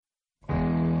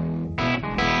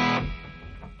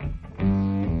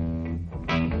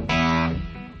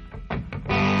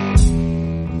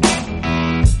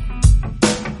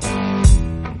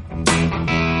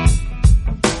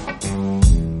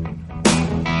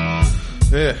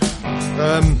Yeah.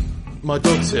 My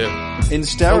dog's here. In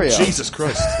stereo. Oh, Jesus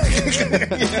Christ.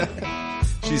 Yeah.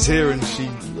 She's here and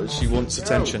she wants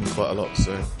attention quite a lot,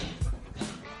 so...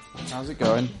 How's it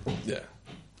going? Yeah.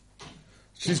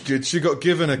 She's good. She got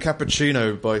given a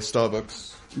cappuccino by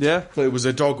Starbucks. Yeah? But it was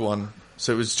a dog one,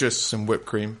 so it was just some whipped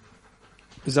cream.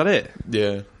 Is that it?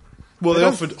 Yeah. Well, they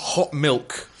offered hot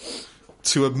milk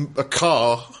to a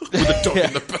car with a dog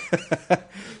in the back.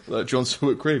 Like, do you want some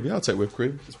whipped cream? Yeah, I'll take whipped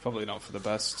cream. It's probably not for the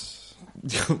best.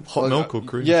 Hot milk or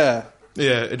cream? Yeah.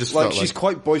 Yeah, it just Like, felt she's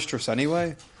quite boisterous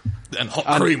anyway. And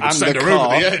hot cream would and send the her over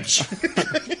car. the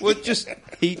edge. With just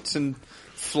heat and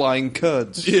flying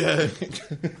curds. Yeah.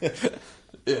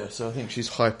 Yeah, so I think she's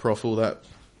hyper off all that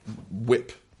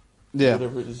whip. Yeah.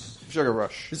 Whatever it is. Sugar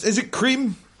rush. Is it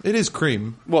cream? It is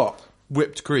cream. What?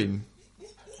 Whipped cream.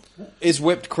 Is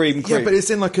whipped cream cream? Yeah, but it's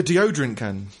in like a deodorant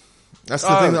can. That's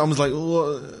the thing that I was like,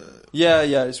 what? Yeah,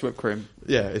 it's whipped cream.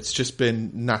 Yeah, it's just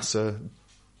been NASA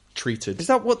treated. Is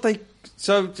that what they...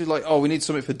 So, they're like, we need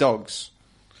something for dogs.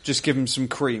 Just give them some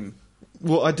cream.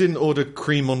 Well, I didn't order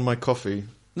cream on my coffee.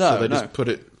 No, so they just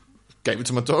gave it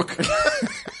to my dog.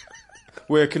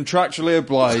 We're contractually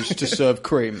obliged to serve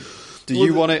cream. Do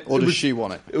you want it, or does she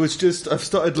want it? It was just, I've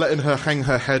started letting her hang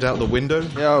her head out the window.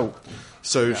 Oh.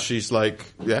 So she's like,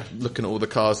 looking at all the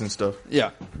cars and stuff.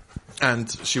 Yeah. And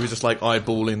she was just like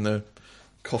eyeballing the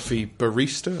coffee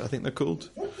barista, I think they're called.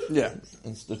 Yeah.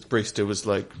 And the barista was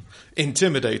like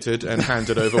intimidated and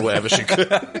handed over whatever she could.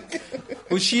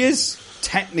 Well, she is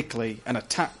technically an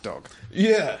attack dog.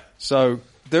 Yeah. So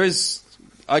there is...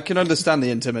 I can understand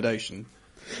the intimidation.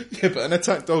 Yeah, but an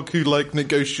attack dog who like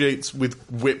negotiates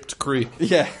with whipped cream.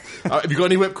 Yeah. Have you got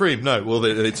any whipped cream? No. Well,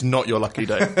 then it's not your lucky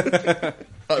day.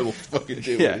 I will fucking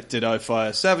do it. Did I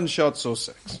fire 7 shots or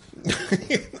 6?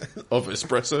 Of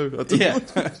espresso? I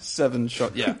don't know. 7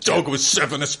 shots, yeah. Dog was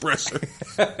 7 espresso.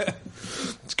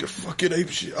 Let's go fucking ape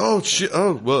shit. Oh, shit.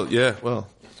 Oh, well, yeah, well.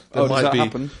 Does that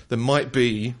happen? There might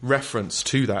be reference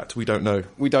to that. We don't know.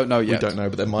 We don't know yet. We don't know,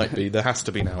 but there might be. There has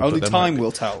to be now. Only but there time might be.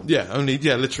 will tell. Yeah,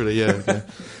 literally, yeah.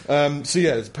 So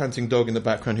yeah, there's a panting dog in the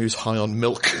background who's high on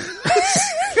milk.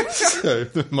 So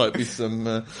there might be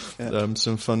some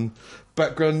fun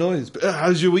background noise. But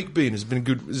how's your week been? It's been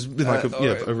good. It's been like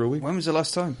over a week. When was the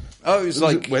last time? Oh, it was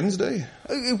Was it Wednesday?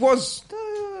 It was.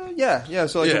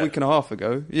 So like a week and a half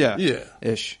ago. Yeah. Yeah.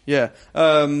 Ish. Yeah.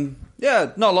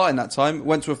 Yeah, not a lot in that time.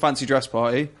 Went to a fancy dress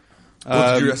party.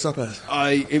 What did you dress up as?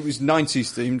 It was 90s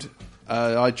themed.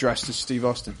 I dressed as Steve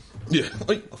Austin. Yeah.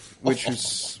 Which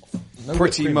was No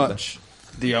pretty whipped cream much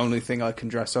the only thing I can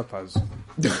dress up as.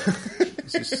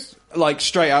 It's just, like,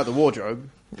 straight out the wardrobe.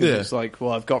 Yeah. It's like,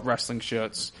 well, I've got wrestling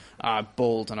shirts, I'm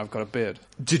bald, and I've got a beard.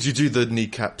 Did you do the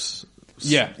kneecaps?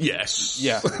 Yeah. Yes.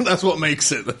 Yeah. That's what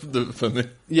makes it for me.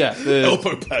 Yeah.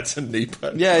 Elbow pads and knee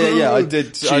pads. Yeah. I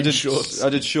did Shorts. I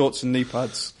did shorts and knee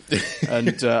pads.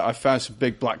 And I found some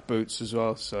big black boots as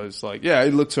well. So it's like, yeah,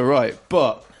 it looked alright.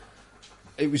 But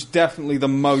it was definitely the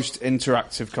most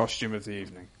interactive costume of the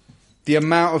evening. The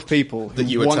amount of people that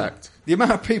you attacked. The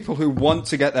amount of people who want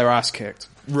to get their ass kicked.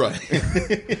 Right.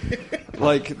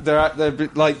 Like, they're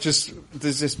like, just,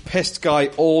 there's this pissed guy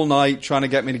all night trying to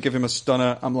get me to give him a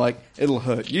stunner. I'm like, it'll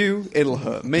hurt you, it'll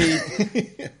hurt me.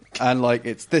 And like,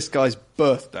 it's this guy's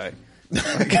birthday.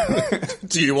 Like,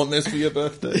 do you want this for your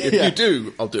birthday? If you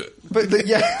do, I'll do it. But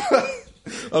yeah.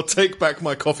 I'll take back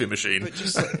my coffee machine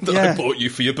that I bought you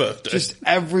for your birthday. Just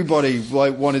everybody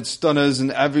like wanted stunners,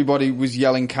 and everybody was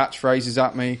yelling catchphrases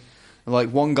at me. Like,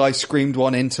 one guy screamed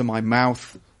one into my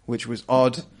mouth, which was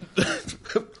odd.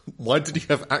 Why did he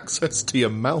have access to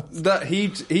your mouth? That he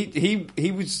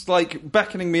was like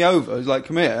beckoning me over. He was like,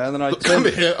 "Come here," and then I come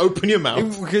here, open your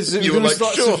mouth. Because you were like,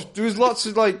 sure. There was lots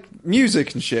of like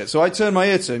music and shit. So I turned my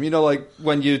ear to him. You know, like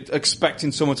when you're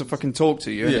expecting someone to fucking talk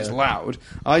to you and it's loud.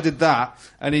 I did that,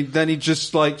 and he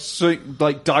just like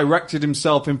directed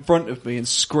himself in front of me and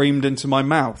screamed into my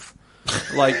mouth.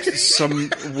 Like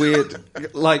some weird,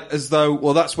 like as though,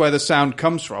 well, that's where the sound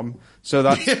comes from. So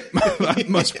that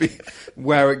must be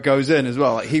where it goes in as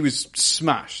well. Like, he was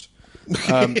smashed.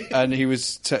 And he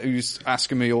was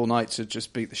asking me all night to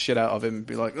just beat the shit out of him and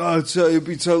be like, it'll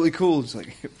be totally cool. It's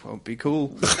like, it won't be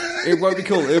cool. It won't be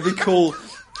cool. It'll be cool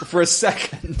for a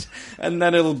second, and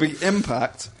then it'll be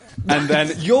Impact. And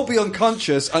then you'll be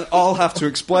unconscious, and I'll have to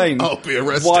explain I'll be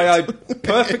arrested. why I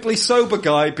perfectly sober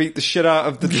guy beat the shit out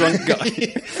of the drunk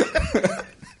guy.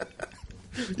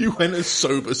 You went as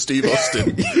sober Steve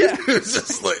Austin. Yeah. It's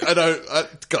just like,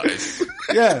 guys.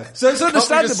 Yeah. So it's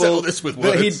understandable that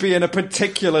words? he'd be in a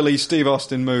particularly Steve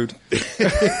Austin mood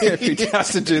if he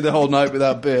has to do the whole night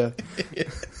without beer.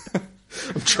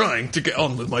 I'm trying to get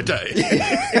on with my day.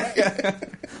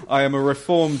 I am a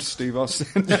reformed Steve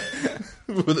Austin.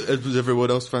 Was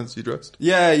everyone else fancy dressed?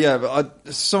 Yeah,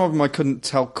 but some of them I couldn't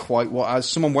tell quite what as.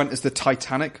 Someone went as the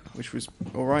Titanic, which was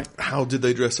all right. How did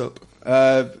they dress up?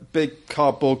 Big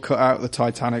cardboard cut out of the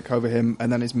Titanic over him,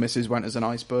 and then his missus went as an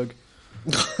iceberg.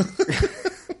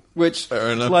 Which,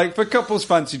 like, for couples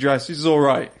fancy dress, is all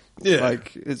right. Yeah,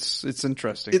 like it's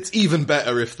interesting. It's even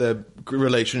better if their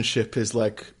relationship is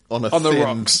like on the thin,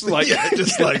 rocks, like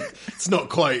just like it's not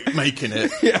quite making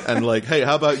it. Yeah. And like, hey,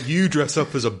 how about you dress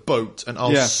up as a boat and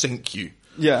I'll sink you?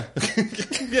 Yeah,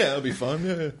 that'll be fun.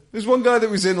 Yeah. There's one guy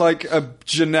that was in like a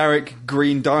generic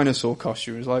green dinosaur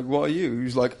costume. He was like, "What are you?" He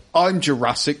was like, "I'm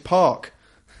Jurassic Park."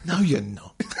 No, you're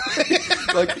not.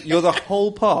 Like, you're the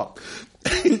whole park.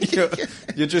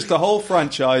 You're just the whole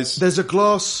franchise. There's a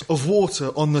glass of water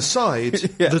on the side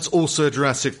that's also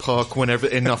Jurassic Park whenever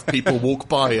enough people walk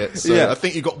by it. So I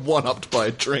think you got one-upped by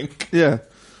a drink. Yeah.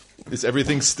 Is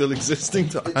everything still existing?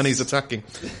 Honey's attacking.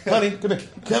 Honey, come here.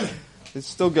 Come here. It's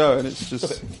still going. It's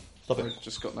just... Stop it. It's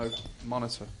just got no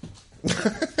monitor.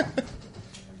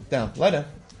 Down. Lie down.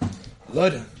 Lie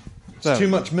down. It's too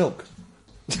much milk.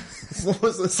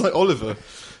 It's like Oliver.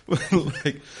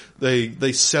 Like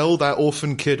they sell that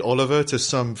orphan kid Oliver to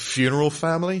some funeral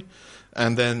family,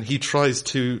 and then he tries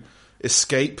to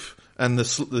escape, and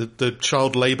the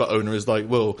child labour owner is like,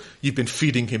 "Well, you've been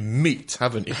feeding him meat,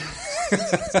 haven't you?"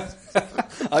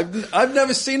 I've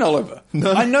never seen Oliver.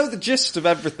 No. I know the gist of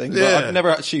everything, but I've never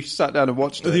actually sat down and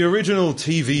watched it. The original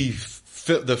TV,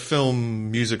 the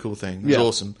film musical thing was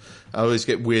awesome. I always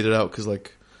get weirded out because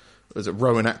like. Was it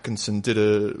Rowan Atkinson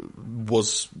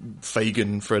was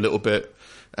Fagin for a little bit,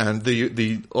 and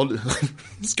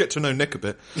let's get to know Nick a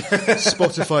bit.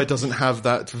 Spotify doesn't have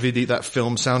that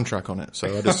film soundtrack on it,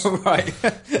 so I just right.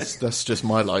 That's just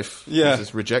my life. Yeah,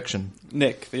 it's rejection.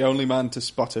 Nick, the only man to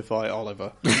Spotify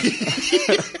Oliver.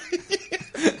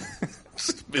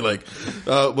 Just be like,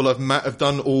 well, I've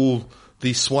done all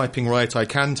the swiping right I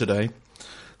can today.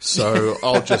 So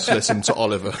I'll just listen to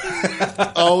Oliver.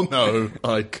 Oh no,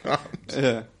 I can't.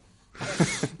 Yeah.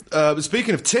 But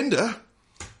speaking of Tinder,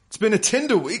 it's been a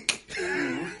Tinder week.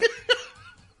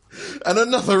 And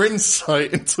another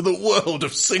insight into the world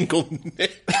of single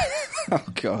Nick. Oh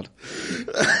God.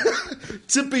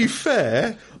 To be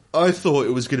fair, I thought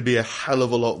it was going to be a hell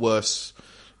of a lot worse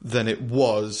than it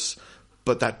was,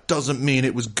 but that doesn't mean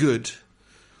it was good.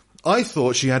 I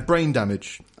thought she had brain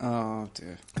damage. Oh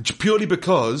dear! Purely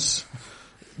because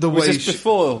the was way this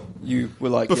before you were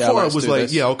like, before I was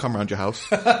like, I'll come round your house.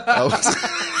 I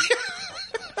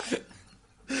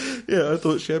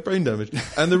thought she had brain damage,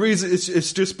 and the reason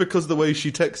it's just because the way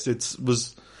she texted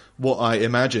was what I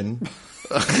imagine.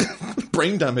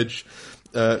 Brain damage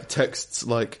texts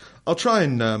like, I'll try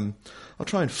and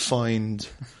find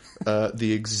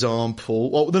the example.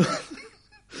 Well,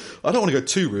 I don't want to go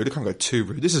too rude. I can't go too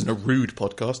rude. This isn't a rude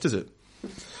podcast, is it?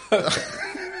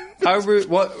 How rude?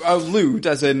 What? Oh, lewd,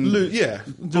 as in lewd, yeah.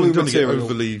 Don't get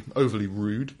overly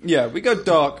rude. Yeah, we go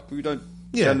dark. We don't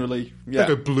generally. Yeah,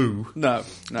 don't go blue. No.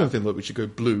 I don't think that we should go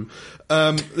blue.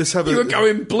 Let's have. You were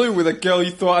going blue with a girl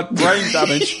you thought had brain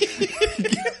damage.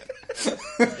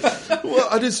 Well,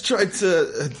 I just tried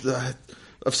to.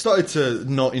 I've started to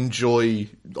not enjoy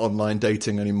online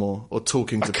dating anymore or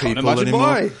talking to people anymore.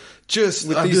 Why.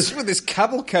 With this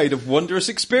cavalcade of wondrous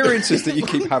experiences that you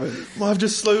keep having. Well, I've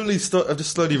just slowly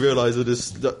realised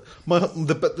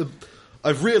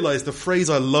I've realised the phrase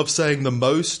I love saying the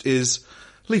most is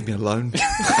 "leave me alone."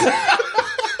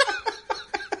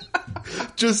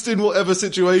 Just in whatever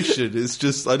situation, it's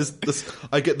just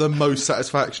I get the most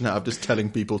satisfaction out of just telling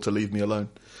people to leave me alone,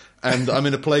 and I'm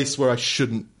in a place where I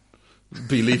shouldn't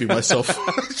be leaving myself.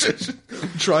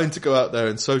 Trying to go out there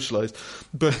and socialise,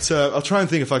 but I'll try and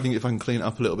think if I can clean it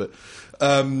up a little bit.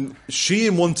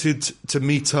 Sheehan wanted to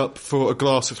meet up for a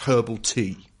glass of herbal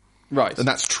tea, right? And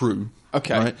that's true.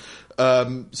 Okay, right?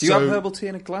 Do you have herbal tea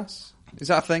in a glass? Is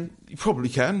that a thing? You probably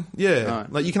can. Yeah,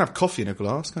 right. Like you can have coffee in a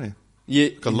glass, can't you? Yeah,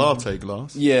 like a latte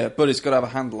glass. Yeah, but it's got to have a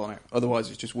handle on it. Otherwise,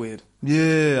 it's just weird.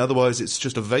 Yeah, otherwise it's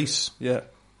just a vase. Yeah.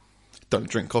 Don't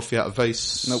drink coffee out of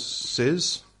vase. Nope.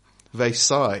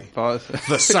 Versailles.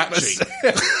 Versace.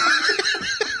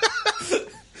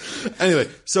 Anyway,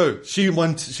 so she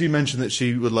mentioned that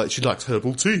she likes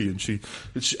herbal tea,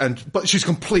 but she's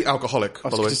complete alcoholic. I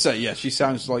was going to say, yeah, she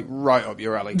sounds like right up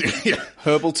your alley. Yeah,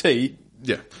 herbal tea.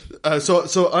 Yeah.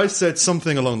 So I said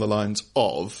something along the lines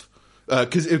of.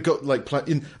 Because it got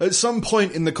at some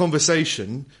point in the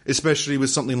conversation, especially with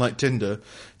something like Tinder,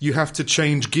 you have to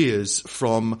change gears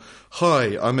from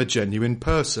 "Hi, I'm a genuine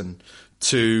person"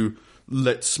 to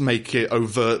let's make it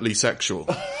overtly sexual.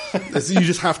 You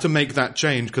just have to make that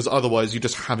change, because otherwise you're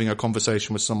just having a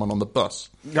conversation with someone on the bus.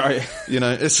 Right. You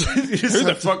know, you just Who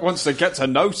the fuck wants to get to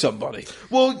know somebody?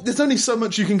 Well, there's only so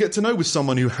much you can get to know with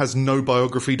someone who has no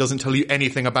biography, doesn't tell you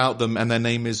anything about them, and their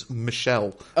name is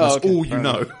Michelle. That's all you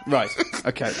know. Right.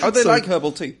 Okay. Oh, they like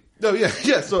herbal tea. No, yeah.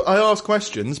 So I ask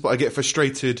questions, but I get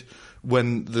frustrated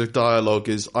when the dialogue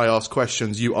is I ask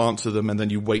questions, you answer them, and then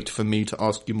you wait for me to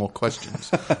ask you more questions.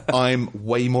 I'm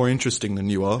way more interesting than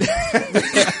you are.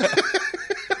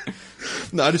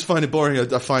 No, I just find it boring.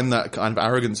 I find that kind of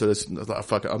arrogance. So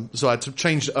fuck it. So I had to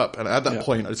change it up, and at that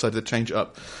point, I decided to change it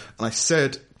up, and I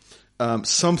said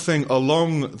something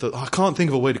along the. I can't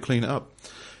think of a way to clean it up.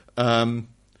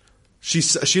 She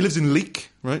lives in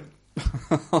Leek, right?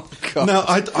 Oh, God. Now,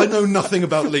 I know nothing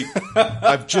about Leek.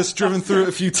 I've just driven through it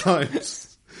a few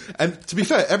times. And to be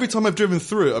fair, every time I've driven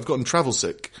through it, I've gotten travel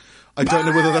sick. I don't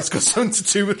know whether that's got something to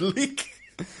do with Leek.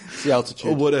 It's the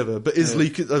altitude. Or whatever. But is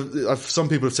Leek... some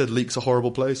people have said Leek's a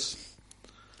horrible place.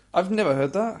 I've never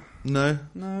heard that. No?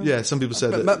 Yeah, some people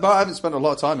said but I haven't spent a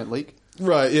lot of time at Leek.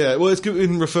 Right, yeah. Well, it's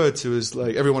been referred to as,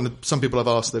 like, some people I've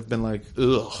asked, they've been like,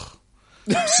 ugh.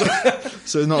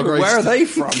 So not great. Where are they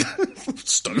from?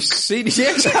 Stoke.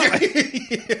 Yeah, exactly.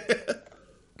 Yeah.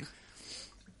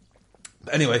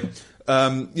 Anyway,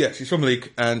 she's from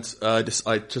Leek, and I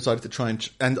decided to try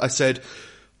and I said,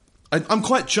 I'm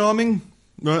quite charming.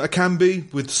 Right? I can be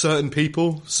with certain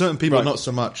people. Certain people, not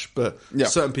so much, but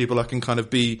certain people I can kind of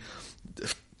be.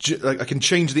 I can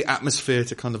change the atmosphere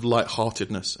to kind of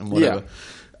lightheartedness and whatever.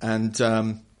 Yeah.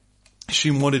 And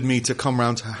she wanted me to come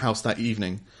round to her house that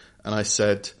evening. And I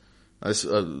said, I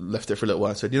left it for a little while.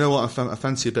 I said, you know what, I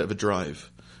fancy a bit of a drive.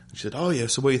 And she said, oh yeah,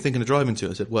 so where are you thinking of driving to?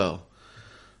 I said, well,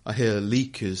 I hear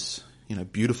Leek is,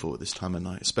 beautiful at this time of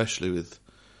night, especially with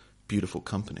beautiful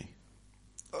company.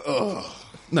 Ugh.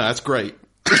 No, that's great.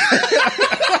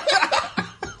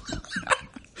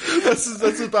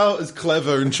 That's about as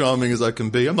clever and charming as I can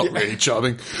be. I'm not really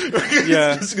charming.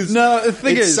 Yeah. No, the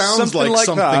thing is, sounds something like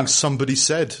something that, somebody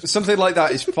said. Something like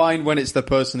that is fine when it's the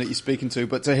person that you're speaking to,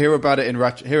 but to hear about it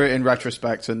hear it in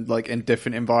retrospect and like in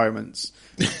different environments,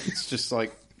 it's just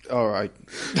like, all right.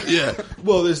 Yeah.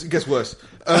 Well, it gets worse.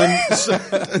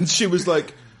 And she was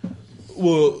like,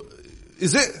 "Well,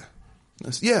 is it?"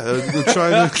 I said, yeah, we're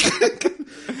trying to.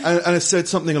 And I said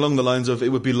something along the lines of, "It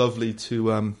would be lovely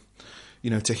to."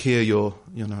 To hear your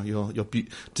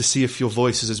to see if your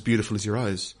voice is as beautiful as your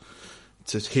eyes.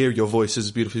 To hear your voice is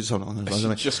as beautiful as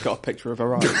something. Just got a picture of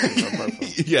her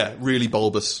eyes. Yeah, really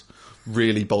bulbous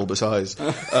eyes.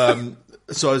 And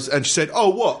she said, "Oh,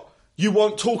 what? You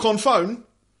want talk on phone?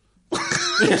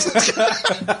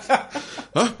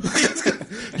 Huh?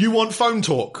 You want phone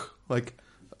talk? Like,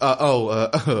 no.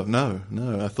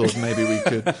 I thought maybe we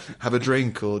could have a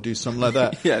drink or do something like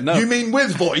that. Yeah, no. You mean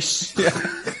with voice? Yeah.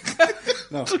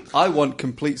 No, I want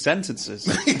complete sentences.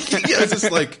 Yeah, it's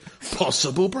just like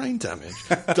possible brain damage.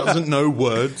 Doesn't know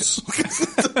words.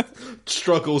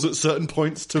 Struggles at certain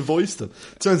points to voice them.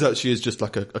 Turns out she is just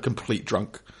like a complete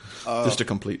drunk. Just a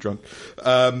complete drunk.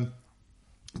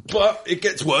 But it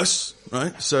gets worse,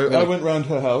 right? So I went round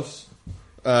her house,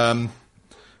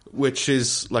 which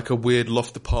is like a weird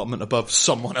loft apartment above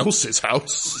someone else's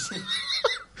house.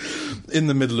 In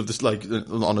the middle of this, like,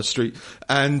 on a street.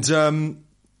 And,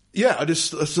 yeah, I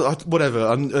just whatever.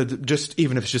 I'm just,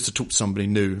 even if it's just to talk to somebody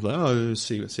new, like,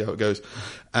 see how it goes.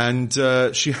 And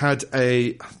she had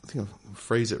I think I'll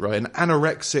phrase it right, an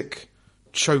anorexic,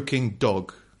 choking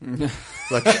dog,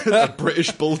 like a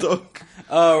British bulldog.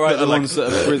 Oh right, the ones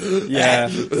that are yeah,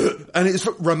 and it's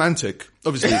romantic,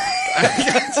 obviously.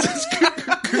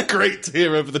 It's great to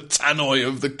hear over the tannoy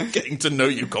of the getting to know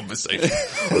you conversation.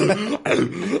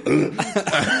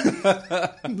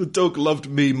 The dog loved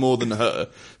me more than her,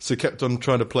 so kept on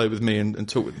trying to play with me and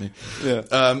talk with me. Yeah.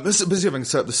 Let's see if I can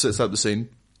set up the scene.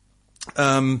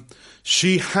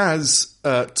 She has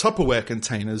Tupperware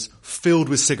containers filled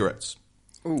with cigarettes.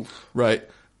 Ooh. Right.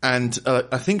 And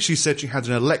I think she said she had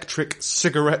an electric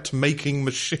cigarette making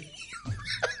machine.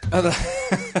 Which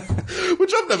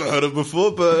I've never heard of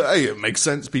before, but hey, it makes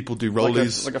sense. People do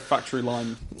rollies. Like a factory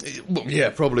line. Well, yeah,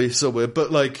 probably somewhere.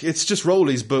 But like, it's just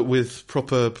rollies, but with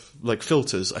proper like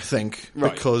filters, I think.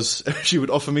 Right. Because she would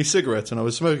offer me cigarettes and I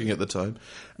was smoking at the time.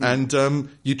 And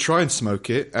you try and smoke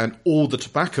it and all the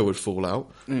tobacco would fall out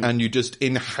and you just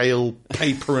inhale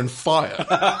paper and fire.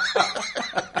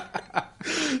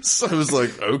 So I was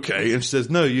like, okay. And she says,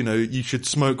 no, you should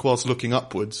smoke whilst looking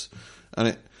upwards.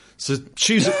 And so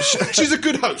she's a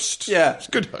good host. Yeah. She's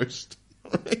a good host.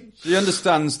 She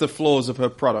understands the flaws of her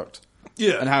product.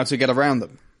 Yeah. And how to get around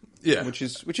them. Yeah. which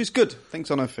is good.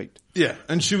 Things on her feet. Yeah,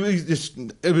 and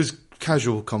it was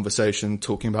casual conversation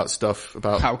talking about stuff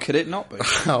about How could it not be?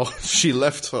 how she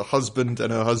left her husband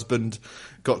and her husband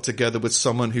got together with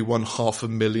someone who won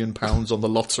 £500,000 on the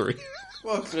lottery.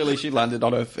 Well, clearly she landed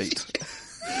on her feet.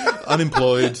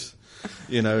 Unemployed,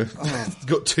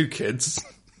 got 2 kids.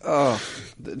 Oh,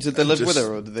 did they live with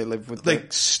her, or did they live with? They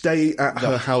stay at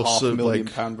her house of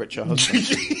 £500,000 richer husband.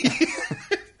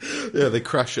 Yeah, they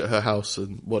crash at her house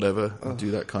and whatever, and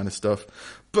do that kind of stuff.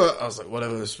 But I was like,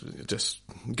 whatever, this just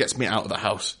gets me out of the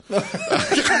house.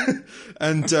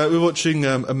 And we're watching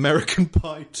American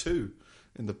Pie 2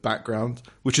 in the background,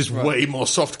 which is way more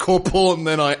softcore porn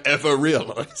than I ever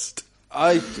realised.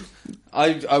 I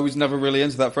was never really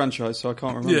into that franchise, so I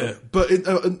can't remember. Yeah, but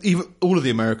even all of the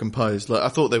American Pies, like I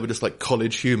thought they were just like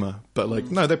college humour, but like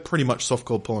no, they're pretty much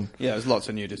softcore porn. Yeah, there's lots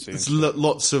of nudity. It's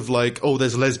lots of like, oh,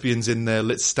 there's lesbians in there.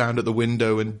 Let's stand at the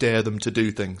window and dare them to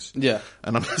do things. Yeah,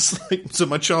 and I'm just like, so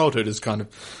my childhood is kind of,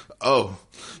 I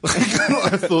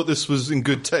thought this was in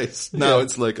good taste. Now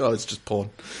it's like, oh, it's just porn.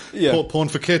 Yeah, porn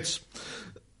for kids.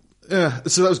 Yeah,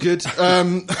 so that was good.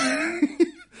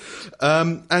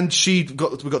 And we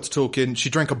got to talking.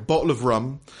 She drank a bottle of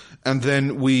rum, and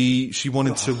then she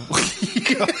wanted to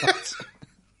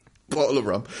bottle of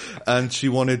rum, and she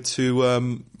wanted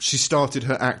to. She started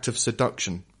her act of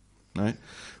seduction, right?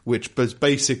 Which was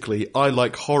basically, I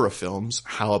like horror films.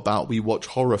 How about we watch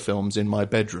horror films in my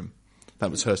bedroom? That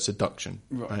was her seduction,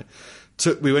 right?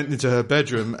 We went into her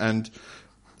bedroom, and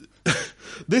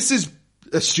this is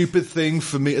a stupid thing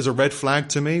for me as a red flag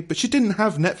to me, but she didn't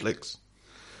have Netflix.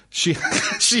 She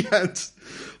had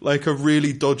like a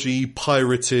really dodgy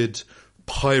pirate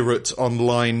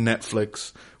online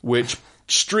Netflix, which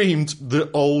streamed the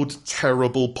old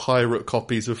terrible pirate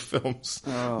copies of films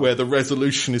where the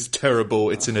resolution is terrible.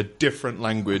 It's in a different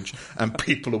language and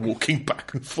people are walking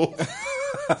back and forth.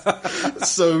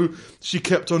 So she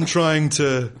kept on trying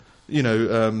to,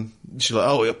 she's like,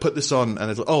 oh, yeah, put this on.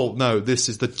 And it's like, oh, no, this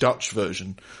is the Dutch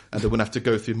version. And then we'll have to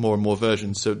go through more and more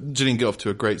versions. So she didn't get off to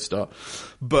a great start.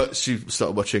 But she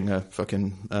started watching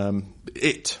fucking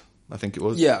It, I think it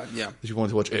was. Yeah. She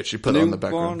wanted to watch It. She put it on the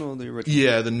background. New one or the original?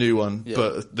 Yeah, the new one. Yeah.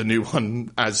 But the new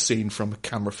one as seen from a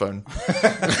camera phone.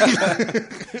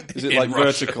 Is it like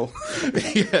vertical?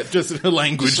 Yeah, just in a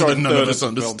language that none of us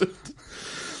understood.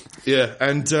 Yeah,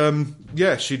 and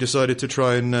she decided to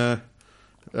try and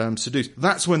seduce.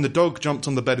 That's when the dog jumped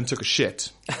on the bed and took a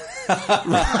shit.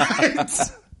 Right?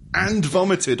 And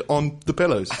vomited on the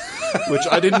pillows. Which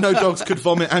I didn't know dogs could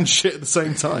vomit and shit at the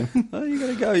same time. Oh, you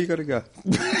gotta go. You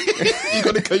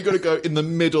gotta go in the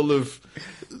middle of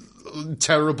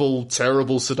terrible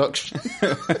seduction.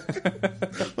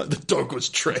 Like the dog was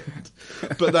trained.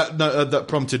 But that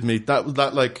prompted me.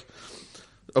 That like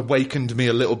awakened me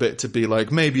a little bit to be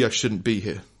like, maybe I shouldn't be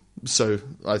here. So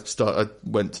I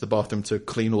went to the bathroom to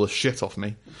clean all the shit off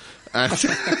me.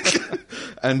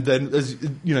 And then, as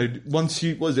once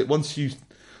you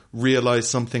realize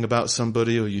something about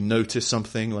somebody, or you notice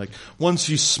something, like once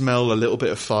you smell a little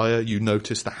bit of fire, you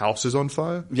notice the house is on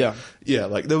fire. Yeah,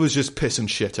 like there was just piss and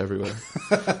shit everywhere.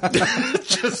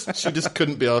 She just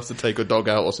couldn't be asked to take a dog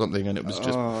out or something, and it was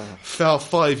just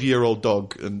 5-year-old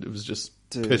dog, and it was just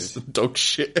piss and dog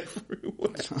shit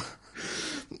everywhere.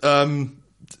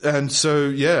 And so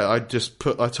I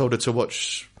told her to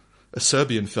watch a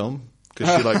Serbian film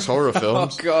because she likes horror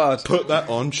films. Oh God! Put that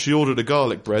on. She ordered a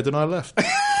garlic bread, and I left.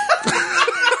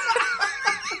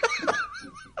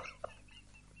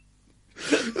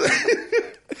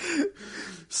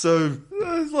 So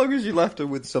as long as you left her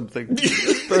with something,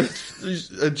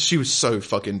 and she was so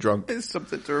fucking drunk. It's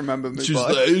something to remember me She was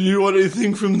by. like, "You want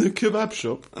anything from the kebab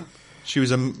shop?" She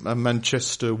was a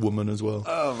Manchester woman as well.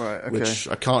 Oh right, okay. Which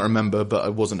I can't remember, but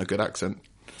it wasn't a good accent.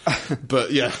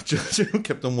 But yeah, she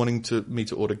kept on wanting me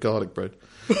to order garlic bread,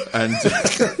 and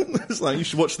it's like, you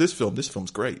should watch this film. This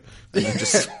film's great. And then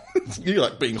just you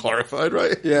like being horrified,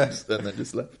 right? Yeah. And then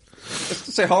just left. To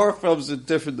say horror films are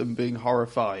different than being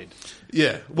horrified.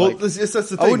 Yeah, well, that's the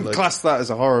thing. I wouldn't class that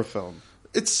as a horror film.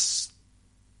 It's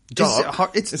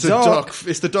dark. It's dark.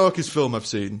 It's the darkest film I've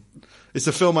seen. It's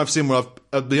a film I've seen where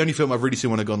the only film I've really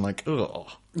seen when I've gone like, oh,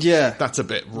 yeah, that's a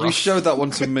bit rough. You showed that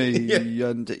one to me,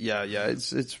 and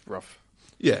it's rough.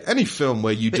 Yeah, any film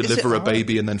where you deliver a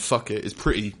baby and then fuck it is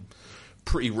pretty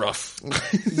rough.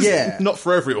 Yeah, not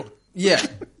for everyone. Yeah.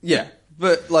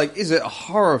 But like, is it a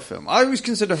horror film? I always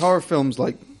consider horror films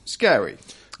like scary.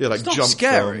 Yeah, like it's jump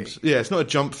scary. films. Yeah, it's not a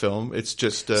jump film. It's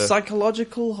just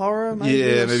psychological horror.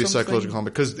 Maybe psychological horror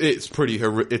because it's pretty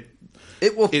horrific.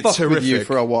 It will fuck with you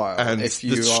for a while, and if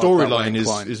you the storyline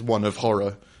is one of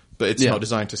horror, but it's not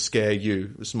designed to scare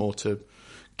you. It's more to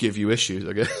give you issues,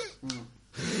 I guess.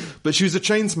 But she was a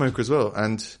chain smoker as well,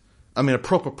 and I mean a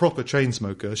proper chain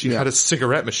smoker. She had a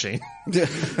cigarette machine.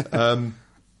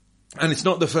 And it's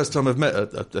not the first time I've met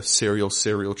a serial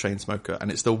chain smoker, and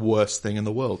it's the worst thing in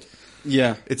the world.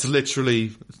 Yeah. It's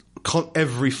literally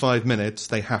every 5 minutes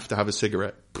they have to have a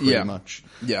cigarette, pretty much.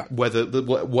 Yeah.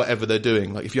 Whatever they're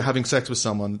doing. Like if you're having sex with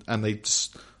someone and they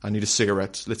just, I need a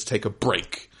cigarette, let's take a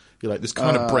break. You're like, this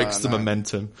kind of breaks the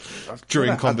momentum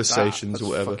during conversations or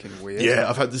whatever. Fucking weird. Yeah,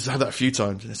 I've had that a few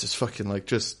times, and it's just fucking like,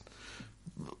 just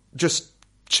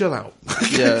chill out.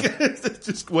 Yeah.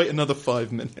 Just wait another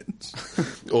 5 minutes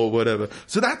or whatever.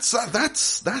 So that's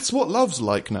what love's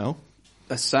like now.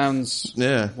 That sounds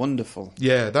wonderful.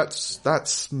 Yeah,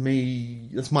 that's me.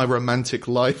 That's my romantic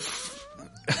life.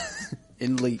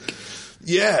 In Leek.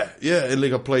 Yeah, in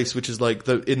like a place which is like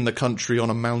in the country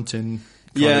on a mountain.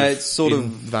 It's sort of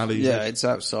valleys. Yeah, it's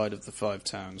outside of the 5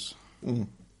 towns.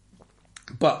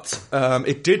 But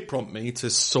it did prompt me to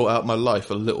sort out my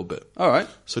life a little bit. All right.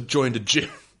 So I joined a gym,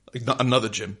 not another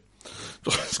gym.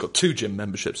 It's got 2 gym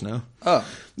memberships now. Oh.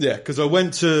 Yeah, because I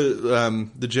went to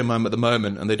the gym I'm at the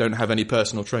moment, and they don't have any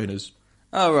personal trainers.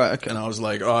 Oh, right, okay. And I was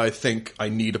like, I think I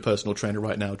need a personal trainer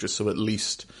right now, just so at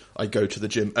least I go to the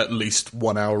gym at least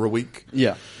 1 hour a week.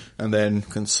 Yeah. And then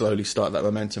can slowly start that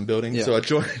momentum building. Yeah. So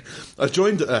I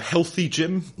joined a healthy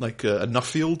gym, like a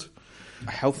Nuffield.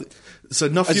 A healthy... So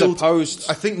Nuffield... As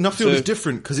opposed I think Nuffield is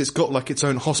different because it's got like its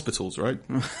own hospitals, right?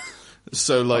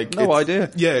 So like... No idea.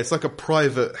 Yeah, it's like a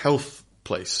private health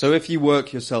place. So if you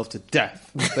work yourself to death,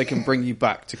 they can bring you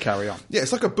back to carry on. Yeah,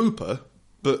 it's like a Booper,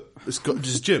 but it's got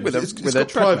just gym. It's with got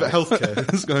private healthcare.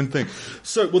 This kind of thing.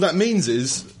 So what that means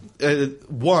is,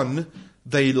 one,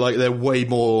 they're way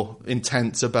more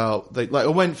intense about. I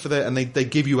went for that, and they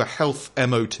give you a health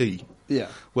MOT. Yeah.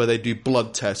 Where they do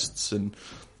blood tests and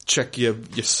check your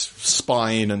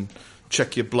spine and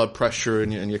check your blood pressure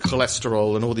and your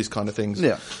cholesterol and all these kind of things.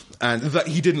 Yeah. And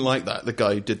he didn't like that. The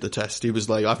guy who did the test. He was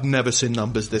like, I've never seen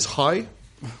numbers this high.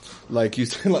 Like, you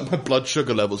said, like my blood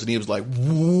sugar levels, and he was like,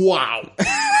 wow.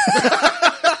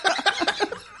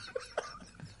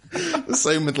 The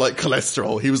same with like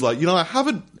cholesterol. He was like, I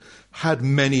haven't had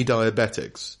many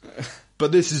diabetics,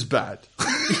 but this is bad.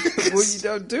 Well, you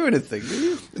don't do anything, do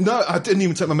you? No, I didn't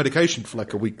even take my medication for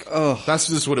like a week. Oh. That's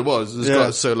just what it was. This guy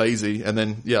was so lazy. And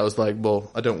then, I was like, well,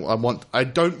 I don't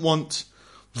want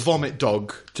Vomit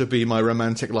Dog to be my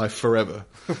romantic life forever.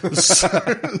 So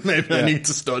maybe I need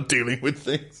to start dealing with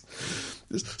things.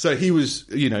 So he was,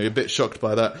 a bit shocked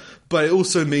by that. But it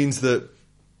also means that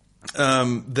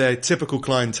their typical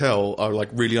clientele are like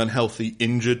really unhealthy,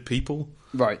 injured people.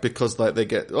 Right. Because like they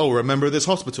get, remember this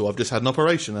hospital, I've just had an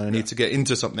operation and I need to get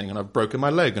into something and I've broken my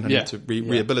leg and I need to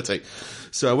rehabilitate.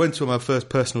 So I went to my first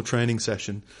personal training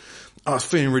session. I was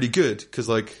feeling really good because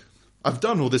like I've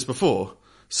done all this before.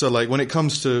 So like when it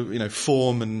comes to,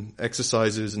 form and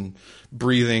exercises and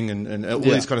breathing and all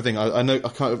these kind of things, I know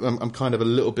I'm kind of a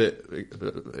little bit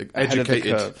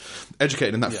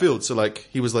educated in that field. So like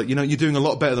he was like, you're doing a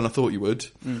lot better than I thought you would.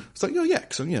 It's like,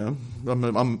 cause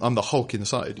I'm the Hulk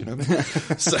inside,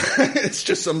 So it's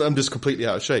just, I'm just completely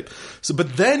out of shape. So,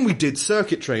 but then we did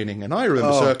circuit training, and I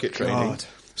remember circuit training.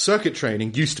 Circuit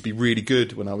training used to be really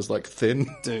good when I was like thin.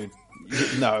 Dude.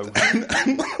 No.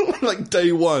 And like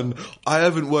day one, I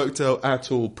haven't worked out at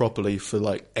all properly for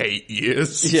like 8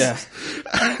 years. Yeah.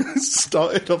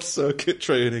 Started off circuit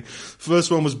training. First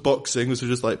one was boxing, which was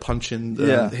just like punching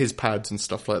his pads and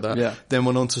stuff like that. Yeah. Then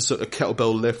went on to sort of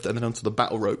kettlebell lift and then onto the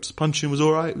battle ropes. Punching was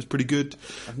alright, it was pretty good.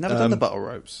 I've never done the battle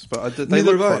ropes, but they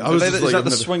neither look have fun. I was Is just like, that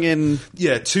the swinging?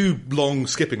 Yeah, 2 long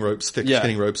skipping ropes, thick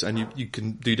skipping ropes, and you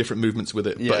can do different movements with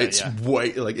it. But it's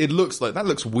way, like, it looks like, that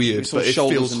looks weird, but it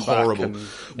feels horrible.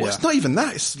 Well, it's not even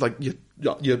that, it's like your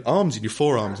arms and your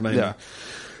forearms mainly. Yeah.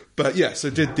 But so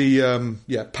did the,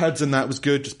 pads and that was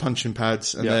good, just punching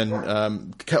pads. And then,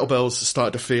 kettlebells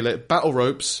started to feel it. Battle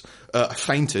ropes, I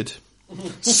fainted.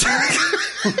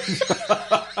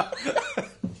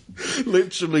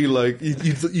 Literally, like,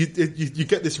 you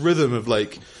get this rhythm of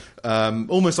like,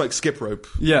 almost like skip rope.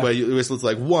 Yeah. Where you whistle, it's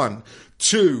like 1,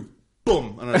 2,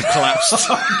 boom, and then it collapsed.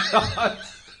 Oh, God.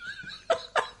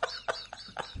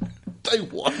 Day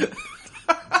one.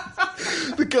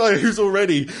 The guy who's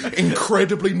already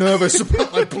incredibly nervous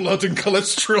about my blood and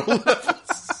cholesterol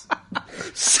levels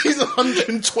sees a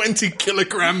 120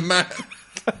 kilogram man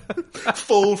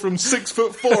fall from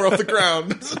 6'4" off the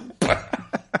ground.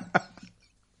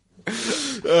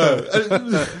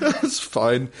 That's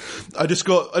fine. I just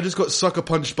got sucker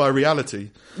punched by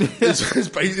reality.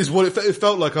 It's what it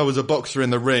felt like. I was a boxer in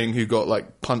the ring who got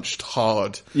like punched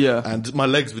hard. Yeah, and my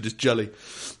legs were just jelly.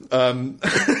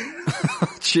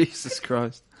 Jesus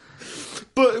Christ.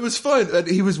 But it was fine, and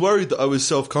he was worried that I was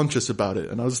self-conscious about it,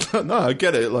 and I was like, no, I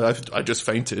get it, like, I just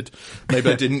fainted. Maybe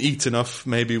I didn't eat enough,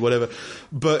 maybe whatever.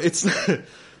 But it's...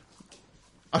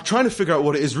 I'm trying to figure out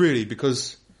what it is really,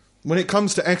 because when it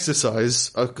comes to exercise,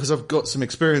 because I've got some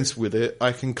experience with it,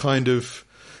 I can kind of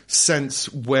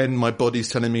sense when my body's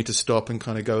telling me to stop and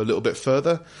kind of go a little bit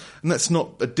further. And that's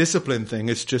not a discipline thing,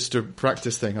 it's just a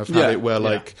practice thing. I've had it where,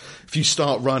 like, if you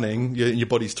start running, your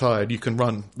body's tired, you can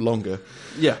run longer.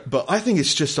 Yeah. But I think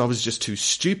it's just, I was just too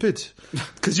stupid.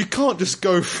 Because you can't just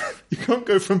go, you can't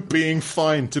go from being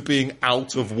fine to being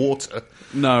out of water.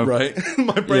 No. Right?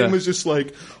 My brain was just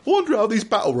like, I wonder how these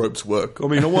battle ropes work. I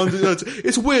mean, I wonder,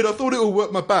 it's weird, I thought it would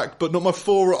work my back, but not my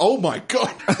forearm. Oh my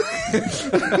God.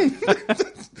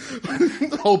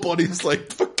 The whole body's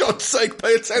like, for God's sake,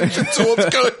 pay attention to what's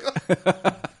going on.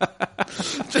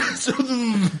 Just,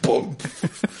 boom.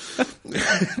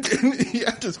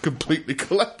 Yeah, just completely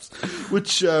collapsed,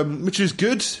 which is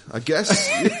good, I guess.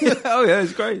 Oh yeah,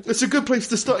 it's great. It's a good place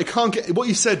to start. It can't get. What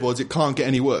you said was it can't get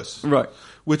any worse, Right?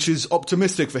 Which is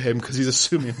optimistic for him because he's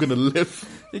assuming I'm going to live.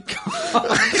 It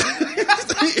can't.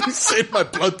 He's seen my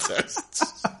blood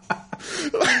tests.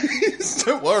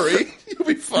 Don't worry, you'll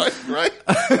be fine, right?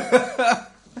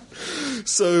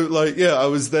 So, like, yeah, I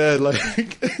was there, like,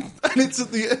 and it's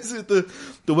at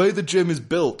the way the gym is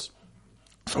built.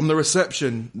 From the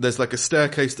reception, there's like a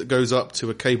staircase that goes up to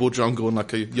a cable jungle and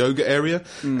like a yoga area,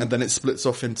 and then it splits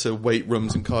off into weight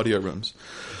rooms and cardio rooms.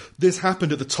 This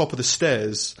happened at the top of the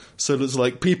stairs, so there's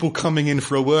like people coming in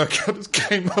for a workout just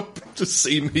came up to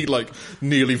see me like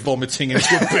nearly vomiting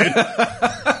into a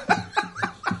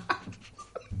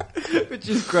bin. Which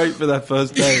is great for their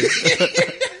first day.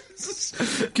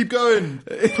 Keep going,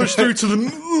 push through to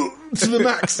the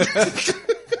max.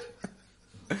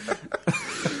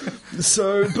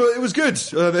 So, but it was good.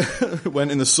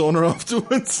 Went in the sauna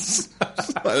afterwards.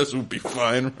 This will be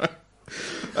fine, right?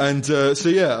 And so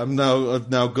yeah, I've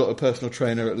now got a personal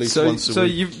trainer at least once a week. So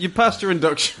you passed your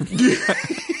induction.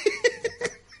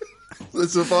 I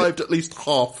survived at least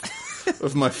half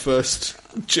of my first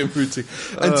gym routine,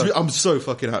 and I'm so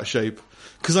fucking out of shape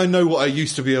because I know what I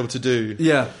used to be able to do.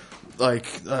 Yeah. Like,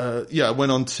 I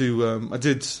went on to I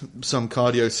did some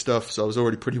cardio stuff, so I was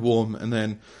already pretty warm, and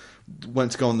then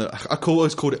went to go on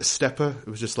always called it a stepper. It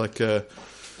was just like the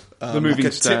moving like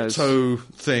a stairs tiptoe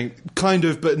thing, kind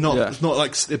of, but not. Yeah. It's not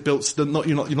like it built.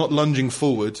 You're not lunging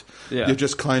forward. Yeah. You're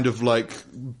just kind of like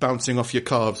bouncing off your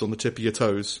calves on the tip of your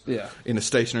toes. Yeah. In a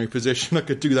stationary position. I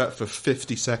could do that for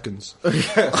 50 seconds. On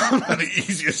the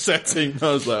easiest setting.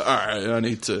 I was like, all right, I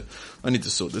need to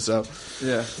sort this out.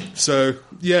 Yeah. So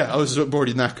yeah, I was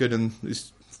already knackered and.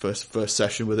 First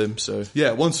session with him, so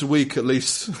yeah, once a week at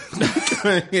least,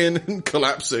 going in and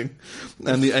collapsing,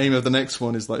 and the aim of the next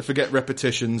one is like forget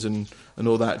repetitions and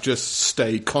all that, just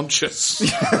stay conscious.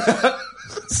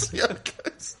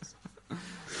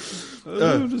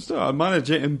 I manage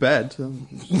it in bed.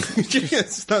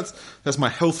 Yes, that's my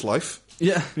health life.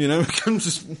 Yeah, you know, I'm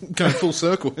just going full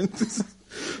circle.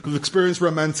 We've experienced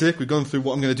romantic. We've gone through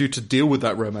what I'm going to do to deal with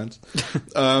that romance.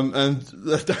 And I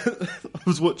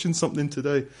was watching something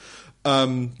today.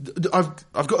 I've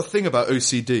got a thing about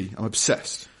OCD. I'm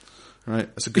obsessed. Right,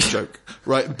 that's a good joke.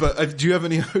 Right, but do you have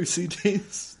any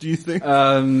OCDs? Do you think?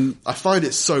 I find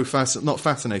it so not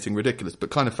fascinating, ridiculous, but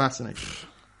kind of fascinating.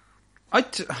 I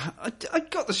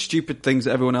got the stupid things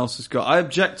that everyone else has got. I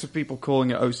object to people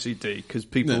calling it OCD because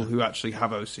people who actually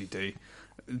have OCD,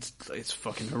 it's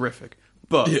fucking horrific.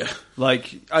 But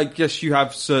like, I guess you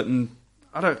have certain.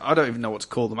 I don't even know what to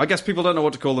call them. I guess people don't know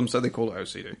what to call them, so they call it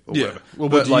OCD or whatever. Well,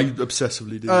 what do you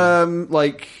obsessively do?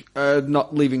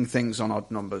 Not leaving things on odd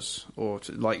numbers or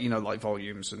like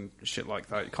volumes and shit like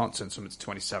that. You can't send something to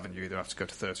 27. You either have to go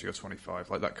to 30 or 25,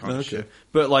 like that kind of shit.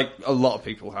 But like a lot of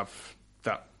people have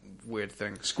that weird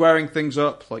thing, squaring things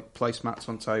up, like placemats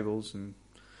on tables and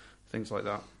things like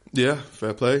that. Yeah,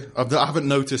 fair play. I haven't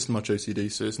noticed much OCD,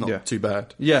 so it's not too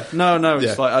bad. Yeah, no,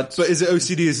 it's like. But is it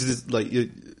OCD? Is it like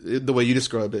the way you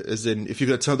describe it? As in, if you're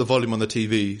going to turn the volume on the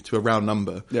TV to a round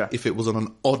number, if it was on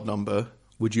an odd number,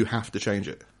 would you have to change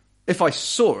it? If I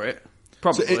saw it,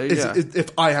 probably. So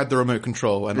if I had the remote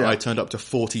control and I turned up to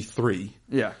 43,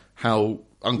 how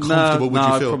uncomfortable would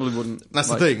you feel? I probably wouldn't. That's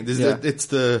the thing. It's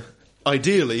the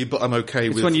ideally, but I'm okay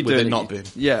with it not being.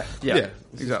 Yeah,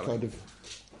 exactly. Kind of.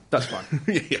 That's fine.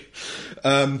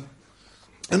 And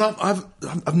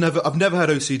I've never had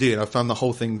OCD, and I found the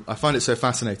whole thing. I find it so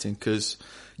fascinating because,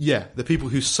 the people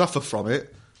who suffer from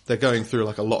it, they're going through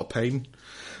like a lot of pain.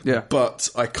 Yeah. But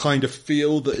I kind of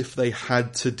feel that if they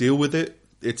had to deal with it,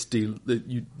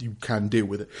 you can deal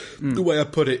with it. The way I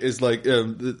put it is like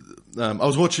I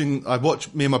watch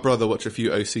me and my brother watch a few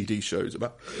OCD shows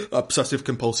about obsessive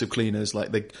compulsive cleaners.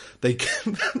 Like they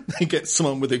get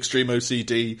someone with extreme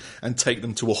OCD and take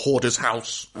them to a hoarder's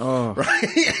house,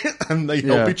 right? And they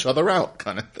help each other out,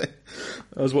 kind of thing.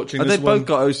 I was watching. They've both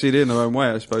got OCD in their own way,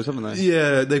 I suppose, haven't they?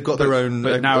 Yeah, they've got their own.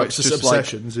 But now it's just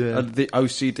obsessions. Like the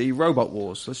OCD robot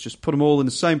wars. Let's just put them all in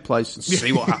the same place and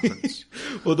see what happens.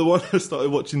 Well, the one I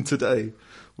started watching today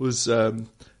was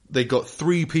they got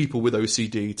 3 people with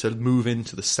OCD to move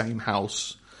into the same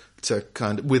house to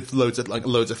with loads of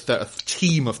a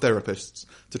team of therapists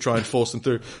to try and force them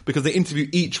through, because they interview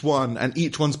each one and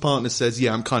each one's partner says,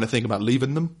 yeah, I'm kind of thinking about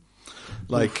leaving them.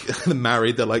 Like, they're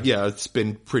married, they're like, yeah, it's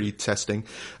been pretty testing.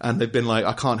 And they've been like,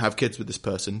 I can't have kids with this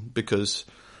person because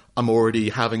I'm already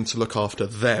having to look after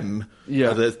them.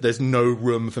 Yeah. There's no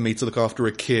room for me to look after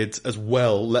a kid as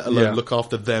well, let alone look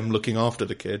after them looking after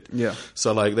the kid. Yeah.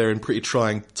 So, like, they're in pretty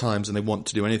trying times and they want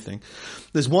to do anything.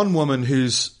 There's one woman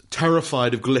who's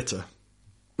terrified of glitter.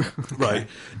 Right.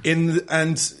 And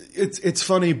it's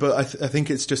funny, but I think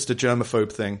it's just a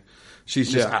germaphobe thing.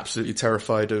 She's just absolutely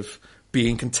terrified of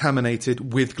being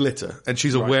contaminated with glitter. And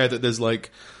she's aware that there's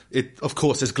of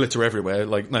course there's glitter everywhere.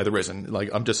 Like, no, there isn't.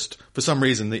 Like, I'm just, for some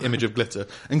reason, the image of glitter.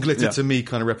 And glitter to me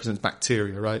kind of represents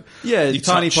bacteria, right? Yeah, you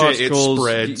tiny particles, it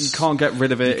spreads. You can't get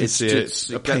rid of it.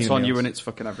 It gets on you and it's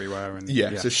fucking everywhere.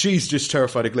 And so she's just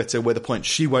terrified of glitter, where the point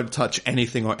she won't touch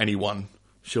anything or anyone.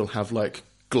 She'll have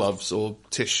gloves or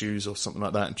tissues or something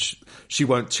like that, and she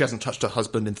hasn't touched her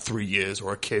husband in 3 years or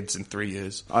her kids in 3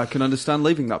 years. I can understand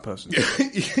leaving that person.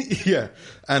 Yeah,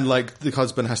 and the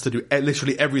husband has to do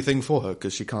literally everything for her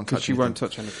because she can't touch. She won't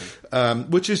touch anything.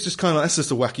 Which is just that's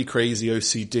just a wacky, crazy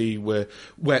OCD where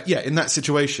in that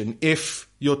situation, if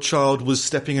your child was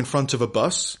stepping in front of a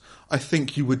bus, I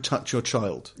think you would touch your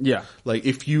child. Yeah. Like,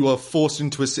 if you are forced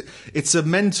into it's a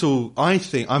mental, I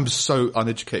think, I'm so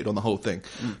uneducated on the whole thing,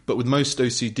 but with most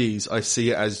OCDs, I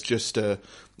see it as just a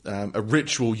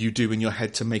ritual you do in your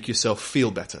head to make yourself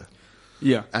feel better.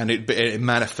 Yeah. And it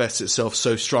manifests itself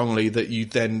so strongly that you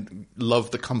then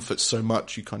love the comfort so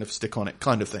much you kind of stick on it,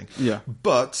 kind of thing. Yeah.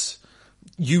 But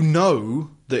you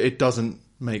know that it doesn't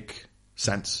make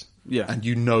sense. Yeah. And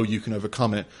you know you can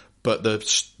overcome it. But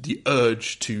the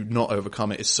urge to not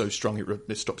overcome it is so strong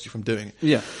it stops you from doing it.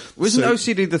 Yeah. Well, isn't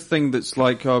OCD the thing that's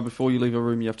like, before you leave a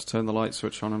room you have to turn the light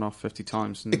switch on and off 50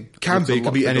 times? And it can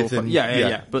be anything.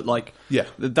 Yeah. But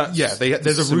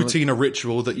there's a routine, a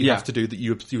ritual that you have to do that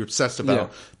you're obsessed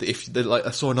about. Yeah. That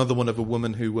I saw another one of a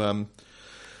woman who,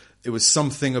 it was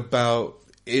something about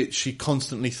it. She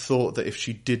constantly thought that if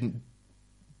she didn't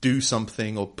do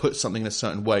something or put something in a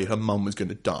certain way, her mum was going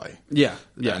to die. Yeah.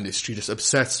 Yeah. And she just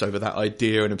obsessed over that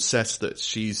idea and obsessed that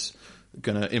she's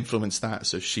going to influence that.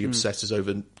 So she obsesses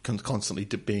over constantly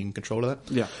being in control of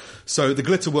that. Yeah. So the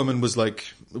glitter woman was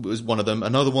one of them.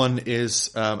 Another one is,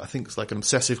 I think it's like an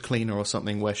obsessive cleaner or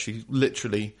something, where she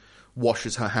literally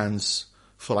washes her hands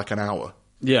for an hour.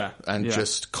 Yeah. And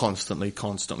just constantly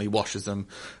washes them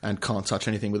and can't touch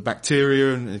anything with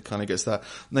bacteria, and it kind of gets that.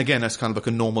 And again, that's kind of like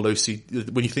a normal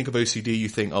OCD. When you think of OCD, you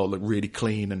think, oh, look, really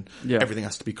clean and everything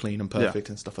has to be clean and perfect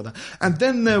and stuff like that. And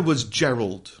then there was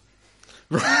Gerald,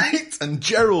 right? And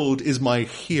Gerald is my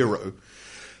hero.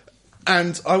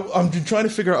 And I'm trying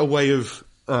to figure out a way of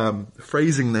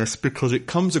phrasing this because it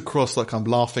comes across like I'm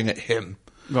laughing at him.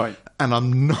 Right. And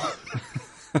I'm not.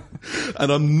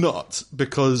 And I'm not,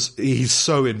 because he's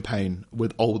so in pain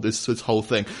with all this whole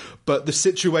thing. But the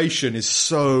situation is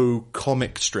so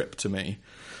comic strip to me,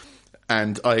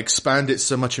 and I expand it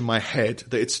so much in my head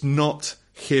that it's not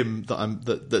him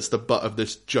that's the butt of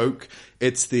this joke.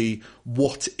 It's the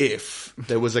what if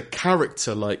there was a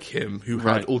character like him who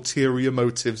had ulterior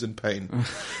motives and pain.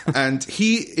 And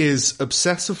he is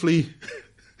obsessively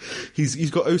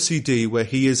he's got OCD where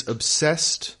he is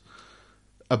obsessed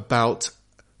about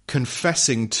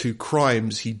confessing to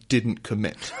crimes he didn't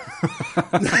commit.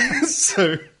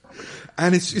 So,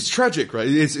 and it's tragic, right?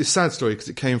 It's a sad story because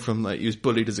it came from he was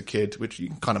bullied as a kid, which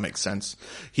kind of makes sense.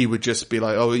 He would just be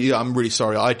like, "Oh yeah, I'm really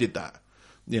sorry, I did that."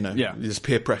 Just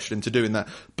peer pressured into doing that,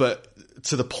 but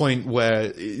to the point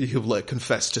where he'll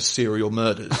confess to serial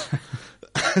murders.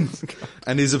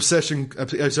 And his obsession,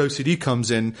 his OCD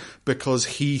comes in because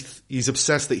he's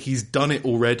obsessed that he's done it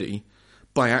already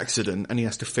by accident, and he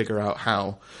has to figure out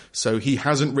how. So he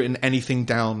hasn't written anything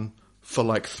down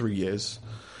for 3 years,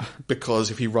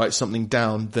 because if he writes something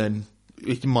down, then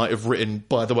he might have written,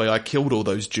 by the way, I killed all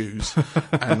those Jews,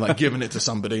 and given it to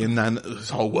somebody, and then this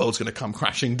whole world's going to come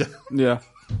crashing down. Yeah.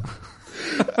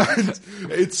 And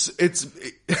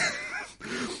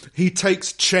he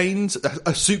takes chains,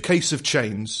 a suitcase of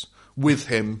chains with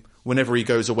him whenever he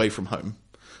goes away from home.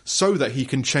 so that he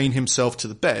can chain himself to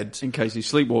the bed. In case he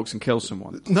sleepwalks and kills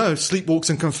someone. No, sleepwalks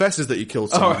and confesses that he killed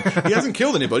someone. He hasn't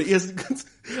killed anybody. He hasn't,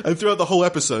 and throughout the whole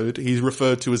episode, he's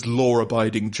referred to as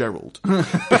law-abiding Gerald.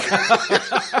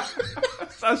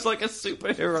 Sounds like a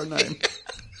superhero name.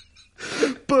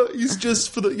 But he's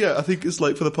just I think it's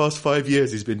like for the past 5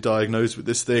 years he's been diagnosed with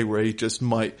this thing where he just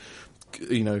might,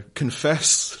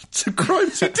 confess to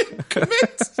crimes he didn't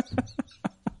commit.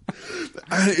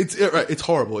 And it's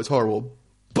horrible. It's horrible.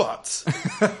 But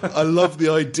I love the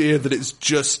idea that it's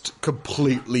just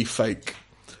completely fake.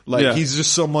 Like he's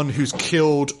just someone who's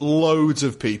killed loads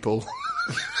of people.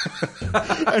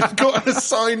 And got an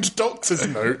assigned doctor's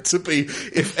note to be,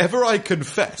 if ever I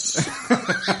confess,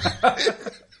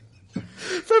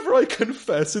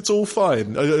 it's all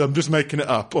fine. I'm just making it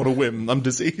up on a whim. I'm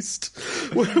diseased.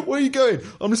 Where are you going?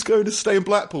 I'm just going to stay in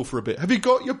Blackpool for a bit. Have you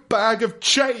got your bag of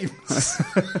chains?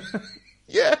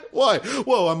 Yeah, why?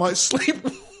 Well, I might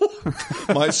sleepwalk,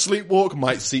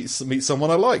 might meet someone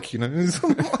I like,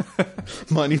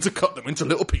 might need to cut them into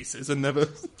little pieces and never.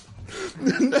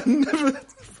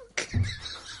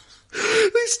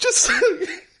 He's just.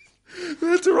 They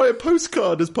had to write a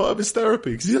postcard as part of his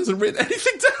therapy because he hasn't written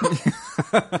anything down.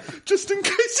 Just in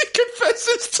case he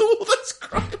confesses to all those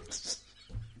crimes.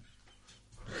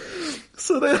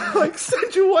 So they're like,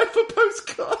 send your wife a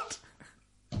postcard.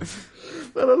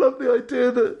 And I love the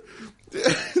idea that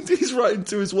he's writing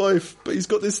to his wife, but he's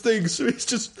got this thing, so he's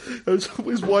just...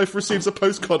 His wife receives a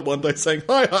postcard one day saying,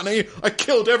 "Hi, honey, I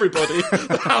killed everybody.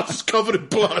 The house is covered in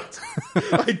blood.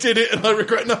 I did it and I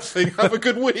regret nothing. Have a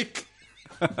good week."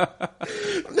 I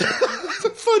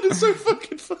find it so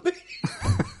fucking funny.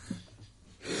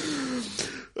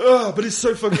 But it's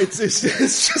so fucking... It's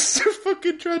just so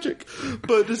fucking tragic.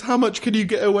 But just how much can you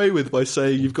get away with by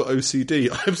saying you've got OCD?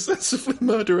 I obsessively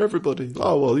murder everybody.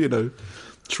 Oh, well,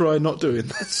 try not doing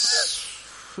that.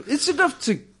 It's enough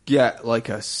to get, like,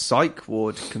 a psych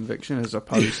ward conviction as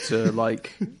opposed to,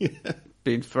 like,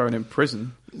 being thrown in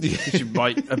prison. You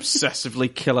might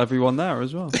obsessively kill everyone there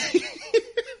as well.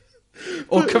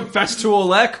 Or confess to all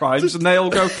their crimes and they all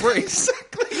go free.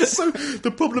 Exactly. So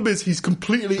the problem is he's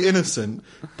completely innocent,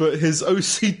 but his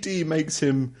OCD makes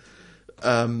him...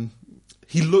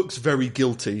 he looks very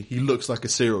guilty. He looks like a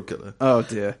serial killer. Oh,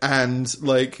 dear. And,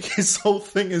 like, his whole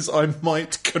thing is, I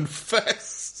might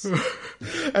confess.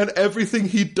 And everything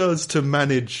he does to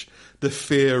manage the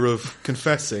fear of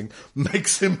confessing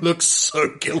makes him look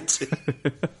so guilty.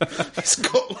 He's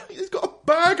got a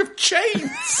bag of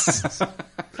chains.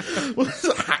 Well,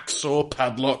 hacksaw,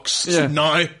 padlocks,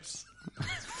 knives.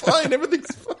 Fine,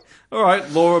 everything's fine. All right,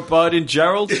 law-abiding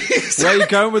Gerald. Exactly. Where are you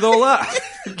going with all that?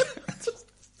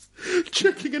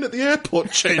 Checking in at the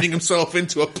airport, chaining himself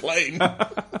into a plane.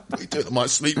 What are you doing? I might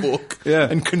sleepwalk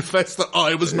and confess that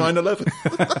I was 9/11.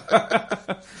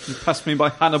 You pass me by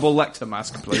Hannibal Lecter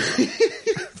mask, please.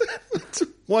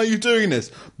 Why are you doing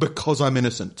this? Because I'm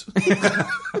innocent.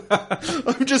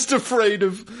 I'm just afraid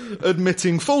of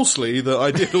admitting falsely that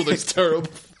I did all these terrible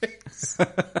things.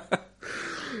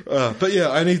 But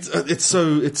yeah, it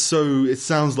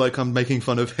sounds like I'm making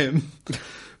fun of him.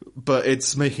 But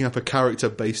it's making up a character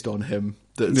based on him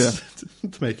that's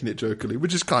making it jokingly,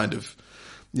 which is kind of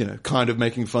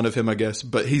making fun of him, I guess.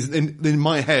 But he's in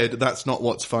my head, that's not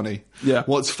what's funny. Yeah.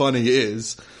 What's funny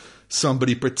is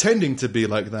somebody pretending to be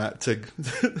like that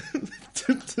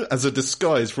as a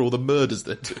disguise for all the murders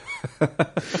they do.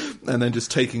 And then just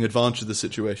taking advantage of the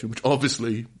situation, which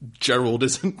obviously Gerald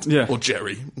isn't. Yeah. Or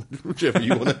Jerry, whichever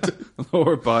you want to do.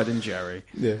 Or Biden Jerry.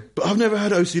 Yeah. But I've never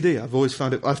had OCD. I've always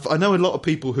found it... I know a lot of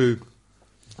people who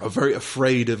are very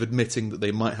afraid of admitting that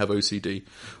they might have OCD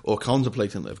or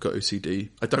contemplating that they've got OCD.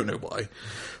 I don't know why.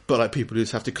 But like people who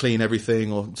just have to clean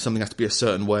everything or something has to be a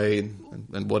certain way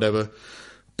and whatever.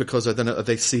 Because I don't know,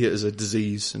 they see it as a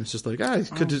disease, and it's just like, I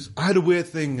had a weird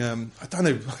thing. I don't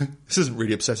know. This isn't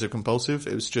really obsessive compulsive.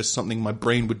 It was just something my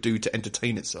brain would do to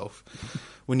entertain itself.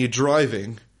 When you're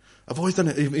driving, I've always done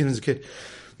it, even as a kid.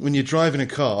 When you're driving a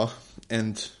car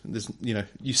and there's,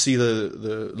 you see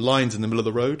the lines in the middle of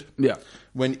the road. Yeah.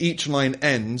 When each line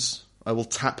ends, I will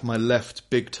tap my left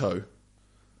big toe.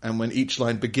 And when each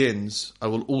line begins, I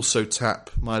will also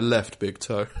tap my left big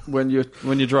toe. When you're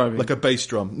driving? Like a bass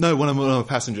drum. No, when I'm a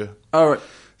passenger. Oh, right.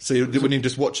 So when you're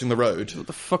just watching the road. What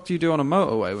the fuck do you do on a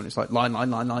motorway when it's like line?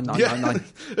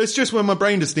 It's just when my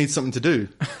brain just needs something to do.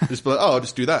 Just be like, I'll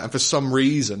just do that. And for some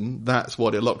reason, that's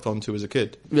what it locked onto as a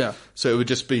kid. Yeah. So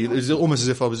it was almost as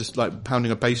if I was just like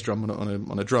pounding a bass drum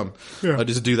on a drum. Yeah. I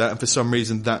just do that, and for some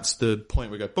reason, that's the point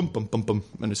where we go bum bum bum bum,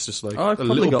 and it's just like I've a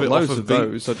little got bit loads off of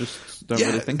those. I just don't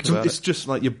really think about it. It's just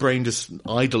like your brain just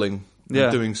idling.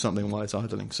 Yeah. doing something while it's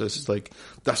idling. So it's just like,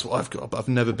 that's what I've got. But I've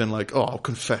never been like, oh, I'll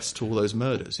confess to all those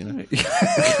murders, you know?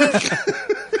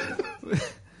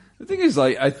 The thing is,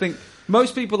 like, I think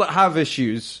most people that have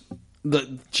issues,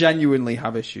 that genuinely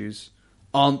have issues,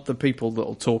 aren't the people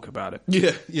that'll talk about it.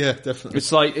 Yeah, definitely.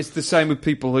 It's like, it's the same with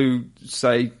people who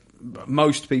say,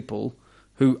 most people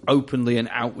who openly and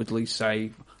outwardly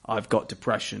say, I've got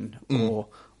depression or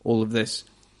all of this.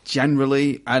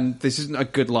 Generally, and this isn't a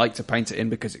good light to paint it in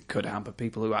because it could hamper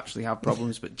people who actually have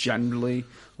problems, but generally,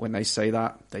 when they say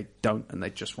that, they don't, and they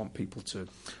just want people to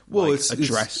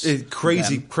address.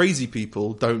 Crazy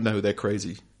people don't know they're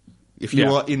crazy. If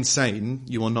you are insane,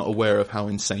 you are not aware of how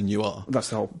insane you are.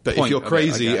 That's the whole But point if you're of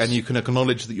crazy it, I guess. and you can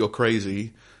acknowledge that you're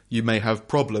crazy, you may have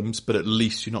problems, but at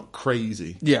least you're not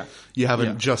crazy. Yeah. You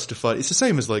haven't justified. It's the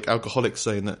same as like alcoholics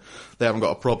saying that they haven't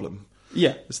got a problem.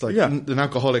 Yeah. It's like an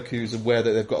alcoholic who's aware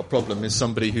that they've got a problem is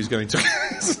somebody who's going to...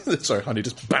 Sorry, honey,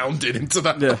 just bounded into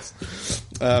that.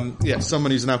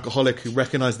 Someone who's an alcoholic who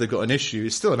recognises they've got an issue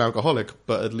is still an alcoholic,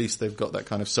 but at least they've got that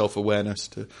kind of self-awareness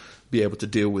to be able to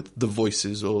deal with the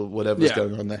voices or whatever's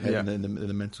going on in their head in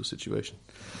the mental situation.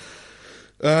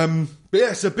 But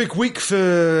yeah, it's a big week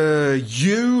for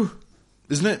you,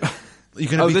 isn't it? You're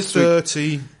going to be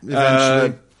 30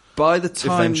 eventually. By the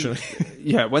time... Eventually.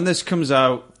 Yeah, when this comes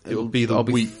out... It'll be the I'll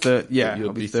week.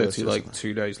 I'll be 30 like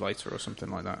 2 days later or something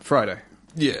like that. Friday.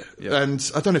 Yeah,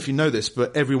 and I don't know if you know this,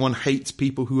 but everyone hates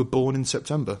people who were born in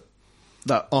September.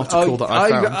 That article that I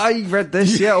found. I read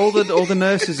this, all the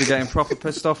nurses are getting proper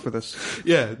pissed off with us.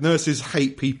 Yeah, nurses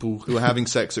hate people who are having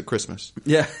sex at Christmas.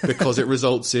 Yeah. Because it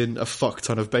results in a fuck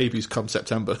ton of babies come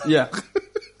September. Yeah.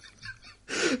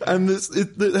 And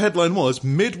the headline was,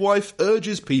 midwife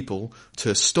urges people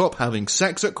to stop having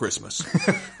sex at Christmas.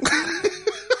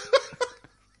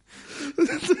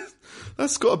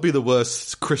 That's got to be the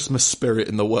worst Christmas spirit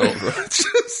in the world, right?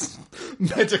 Just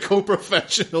medical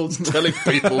professionals telling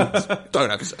people,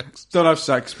 don't have sex. Don't have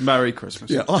sex. Merry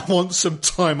Christmas. Yeah, I want some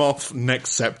time off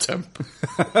next September.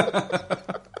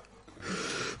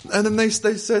 And then they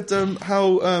said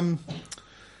how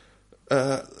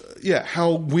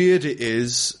weird it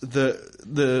is that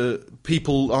the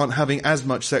people aren't having as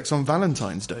much sex on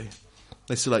Valentine's Day.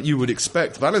 They say, like, you would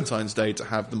expect Valentine's Day to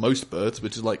have the most births,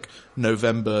 which is like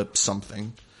November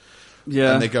something.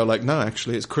 Yeah. And they go like, no,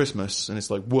 actually it's Christmas, and it's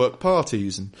like work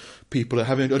parties, and people are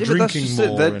drinking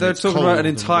more. They're talking about an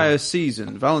entire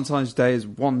season. Valentine's Day is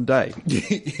one day.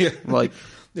 Yeah. Like...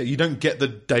 Yeah, you don't get the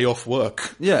day off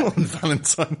work on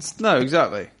Valentine's Day. No,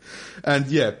 exactly. And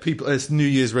yeah, it's New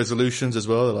Year's resolutions as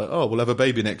well. They're like, oh, we'll have a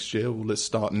baby next year. Well, let's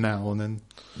start now. And then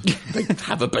they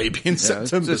have a baby in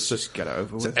September. Just get it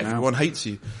over with. Everyone hates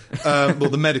you. Well,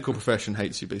 the medical profession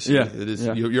hates you, basically. Yeah. It is,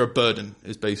 yeah. You're a burden,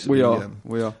 is basically.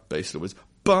 We are. Basically what it is.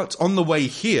 But on the way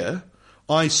here,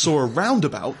 I saw a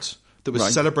roundabout that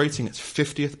was celebrating its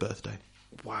 50th birthday.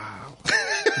 Wow.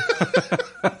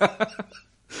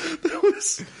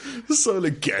 So,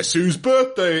 like, guess whose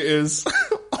birthday it is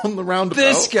on the roundabout?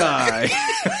 This guy.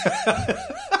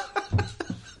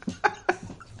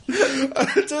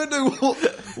 I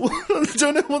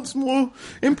don't know what's more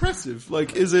impressive.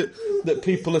 Like, is it that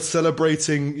people are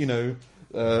celebrating,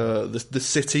 the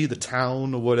city, the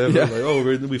town, or whatever? Yeah. Like, oh,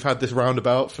 we've had this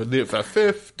roundabout for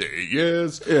 50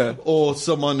 years. Yeah. Or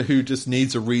someone who just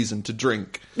needs a reason to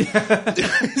drink.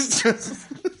 It's just...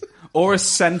 Or a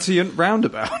sentient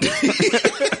roundabout.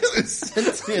 A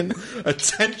sentient,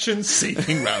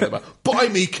 attention-seeking roundabout. Buy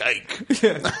me cake.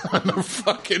 Yeah. I'm a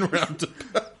fucking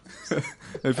roundabout.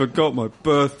 I forgot my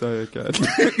birthday again.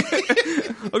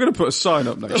 I'm going to put a sign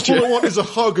up next year. All I want is a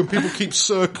hug, and people keep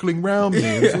circling round me.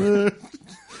 Yeah.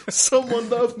 Someone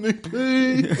love me,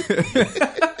 please.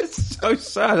 It's so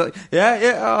sad. Like,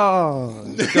 oh,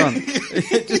 it's gone.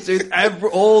 Just do it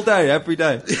all day, every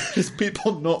day. Just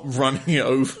people not running it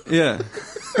over. Yeah.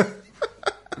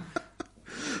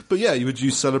 But yeah, would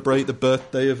you celebrate the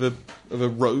birthday of a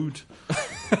road?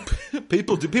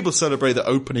 Do people celebrate the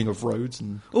opening of roads?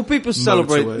 And people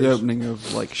celebrate motorways? the opening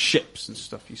of like ships and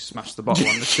stuff. You smash the bottle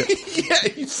on the ship.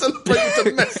 Yeah, you celebrate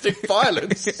domestic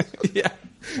violence. Yeah.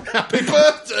 Happy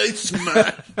birthday,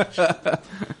 smash.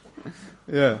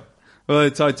 Yeah. Well,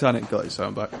 the Titanic got its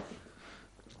own back.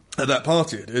 At that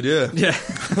party, it did, yeah. Yeah.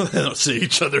 They'll not see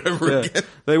each other ever again.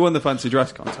 They won the fancy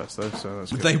dress contest, though, so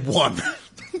that's good. They won.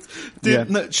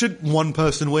 Should one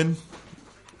person win?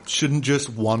 Shouldn't just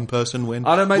one person win?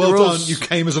 I don't make the rules. Well done, you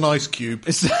came as an ice cube.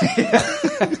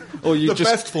 Or you the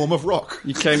best form of rock.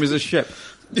 You came as a ship.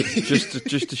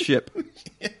 just a ship.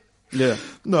 Yeah.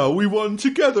 No, we won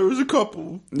together as a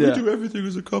couple. Yeah. We do everything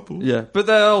as a couple. Yeah. But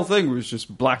their whole thing was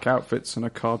just black outfits and a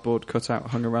cardboard cutout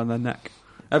hung around their neck.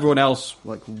 Everyone else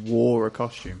like wore a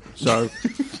costume. So,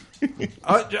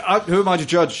 who am I to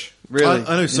judge? Really,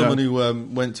 I know someone who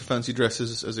went to fancy dress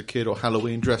as a kid or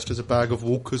Halloween dressed as a bag of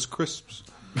Walker's crisps.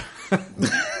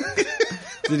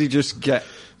 Did he just get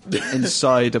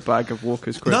inside a bag of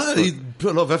Walker's crisps? No, he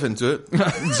put a lot of effort into it.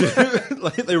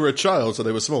 Like they were a child, so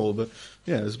they were small. But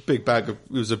yeah, it was a big bag of.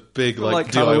 It was a big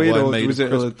DIY Halloween, or made. Was it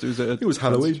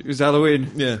Halloween. It was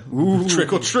Halloween. Yeah,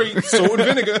 trick or treat, salt and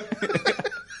vinegar.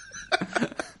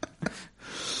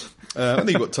 I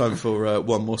think you've got time for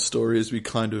one more story, as we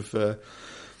kind of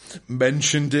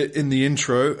mentioned it in the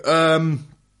intro.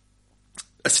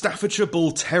 A Staffordshire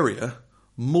Bull Terrier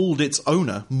killed its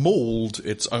owner,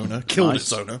 its owner.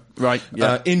 Right,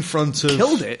 yeah. In front of...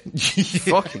 Killed it?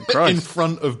 Yeah, Fucking Christ. in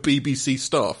front of BBC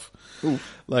staff. Ooh.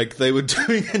 Like, they were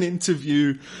doing an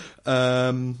interview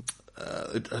about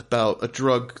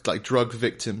drug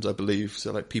victims, I believe.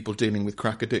 So, like, people dealing with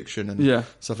crack addiction and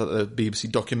stuff like that. The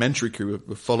BBC documentary crew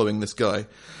were following this guy.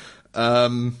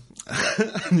 And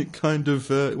it kind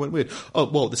of it went weird. Oh,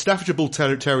 well, the Staffordshire Bull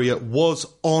Terrier was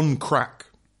on crack.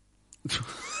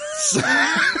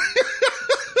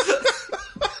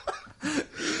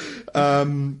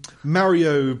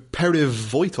 Mario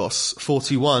Perivoitos,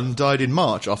 41, died in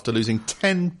March after losing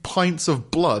 10 pints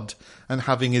of blood and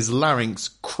having his larynx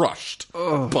crushed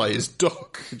by his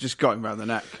dog. It just got him around the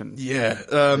neck. And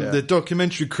the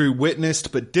documentary crew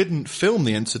witnessed but didn't film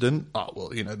the incident. Oh, well,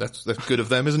 that's good of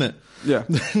them, isn't it? Yeah.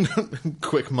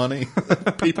 Quick money.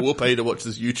 People will pay to watch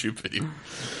this YouTube video.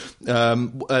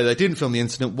 They didn't film the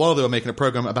incident while they were making a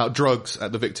program about drugs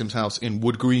at the victim's house in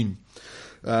Wood Green.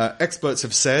 Experts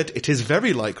have said it is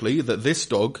very likely that this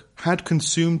dog had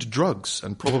consumed drugs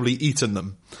and probably eaten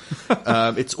them.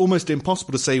 It's almost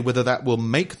impossible to say whether that will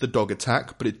make the dog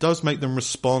attack, but it does make them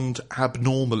respond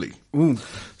abnormally. Ooh.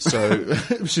 So,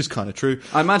 which is kind of true.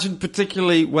 I imagine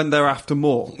particularly when they're after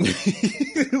more.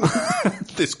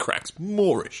 This crack's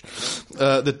moreish.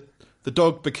 The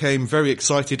dog became very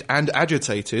excited and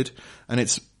agitated, and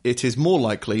it is more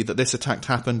likely that this attack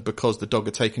happened because the dog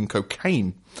had taken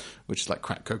cocaine, which is like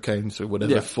crack cocaine, so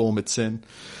whatever form it's in.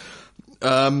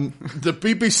 The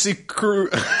BBC crew,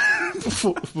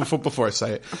 before I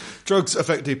say it, drugs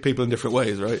affect people in different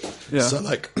ways, right? Yeah. So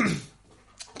like,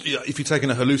 if you're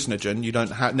taking a hallucinogen, you're not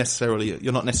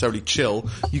necessarily chill.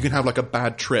 You can have like a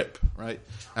bad trip, right?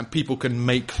 And people can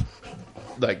make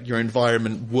like your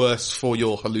environment worse for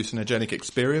your hallucinogenic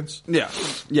experience. Yeah.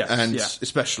 And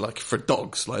especially like for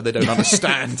dogs, like they don't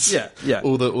understand.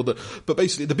 But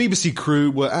basically the BBC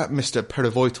crew were at Mr.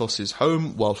 Perivoitos'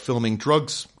 home while filming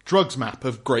drugs map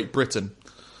of Great Britain.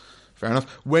 Fair enough.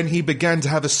 When he began to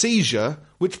have a seizure,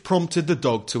 which prompted the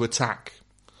dog to attack.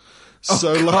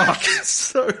 So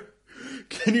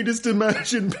can you just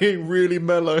imagine being really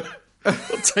mellow?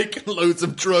 Taking loads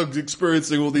of drugs,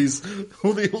 experiencing all these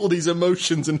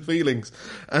emotions and feelings,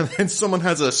 and then someone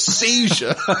has a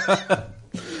seizure,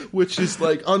 which is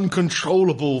like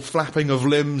uncontrollable flapping of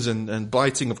limbs and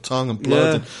biting of tongue and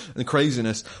blood and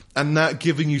craziness, and that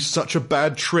giving you such a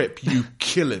bad trip, you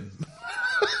kill him.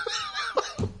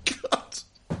 Oh,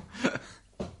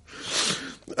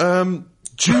 God.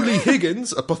 Julie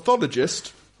Higgins, a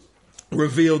pathologist,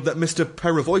 revealed that Mr.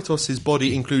 Perivoitos'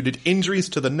 body included injuries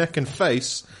to the neck and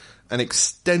face and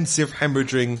extensive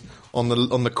hemorrhaging on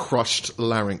the crushed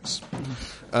larynx.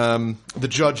 The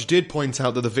judge did point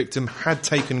out that the victim had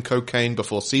taken cocaine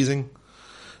before seizing,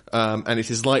 and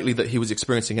it is likely that he was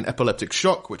experiencing an epileptic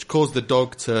shock, which caused the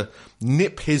dog to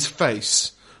nip his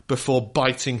face before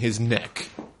biting his neck.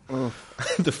 Oh.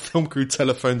 The film crew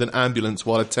telephoned an ambulance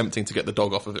while attempting to get the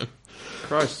dog off of him.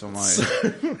 Christ almighty.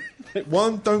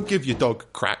 One, don't give your dog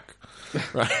crack,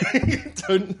 right?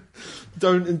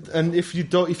 don't, and if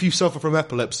you suffer from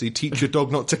epilepsy, teach your dog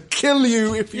not to kill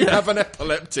you if you have an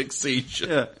epileptic seizure.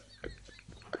 Yeah.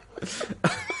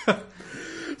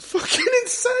 Fucking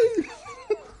insane.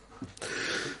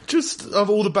 Just of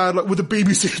all the bad luck with the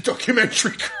BBC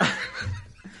documentary.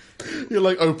 You're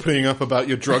like opening up about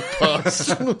your drug past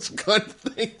and all kind of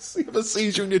things. You have a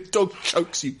seizure and your dog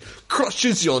chokes you,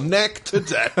 crushes your neck to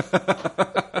death.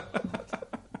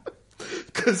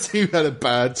 Because you had a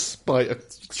bad spat of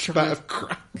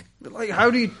crack. Like,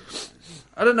 how do you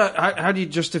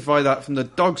justify that from the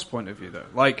dog's point of view, though?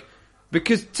 Like,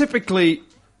 because typically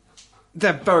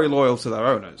they're very loyal to their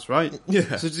owners, right?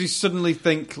 Yeah. So does he suddenly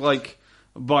think, like,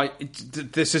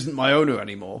 this isn't my owner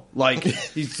anymore? Like,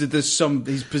 he's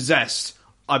possessed.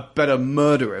 I better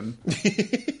murder him.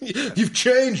 You've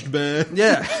changed, man.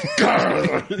 Yeah.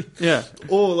 Yeah.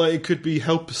 Or, like, it could be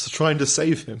helpers trying to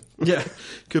save him. Yeah.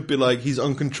 Could be like, he's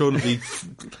uncontrollably,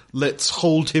 let's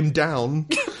hold him down.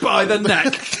 By the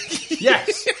neck.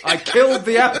 Yes, I killed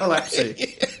the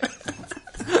epilepsy.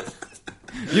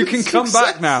 You can come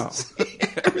back now.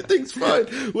 Everything's fine.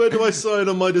 Where do I sign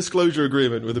on my disclosure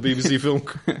agreement with the BBC Film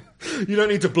Crew? You don't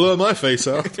need to blur my face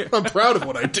out. I'm proud of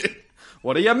what I did.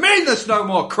 What do you mean there's no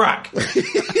more crack? I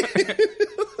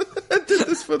did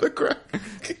this for the crack.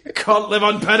 Can't live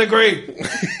on pedigree.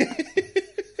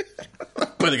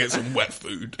 Better get some wet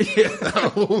food.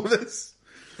 Out of all this.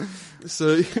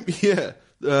 So, yeah.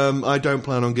 I don't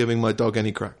plan on giving my dog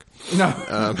any crack. No,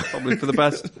 probably for the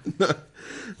best. No.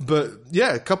 But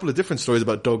yeah, a couple of different stories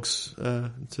about dogs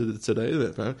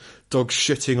today. Dogs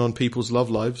shitting on people's love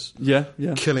lives. Yeah.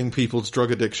 Killing people's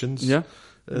drug addictions. Yeah.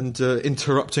 And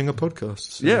interrupting a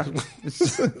podcast. So yeah.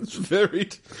 It's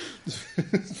varied.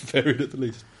 It's varied at the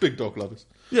least. Big dog lovers.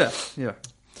 Yeah.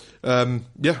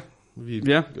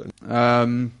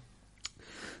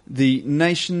 The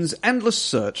nation's endless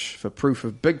search for proof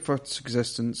of Bigfoot's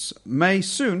existence may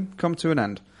soon come to an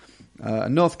end. A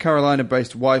North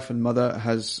Carolina-based wife and mother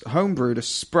has homebrewed a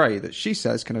spray that she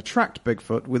says can attract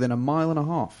Bigfoot within a mile and a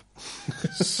half.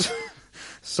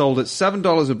 Sold at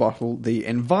 $7 a bottle, the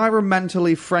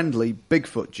environmentally friendly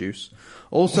Bigfoot juice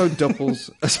also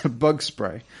doubles as a bug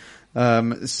spray.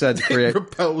 Said It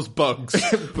repels bugs,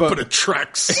 but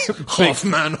attracts half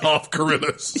man, half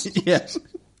gorillas. Yes.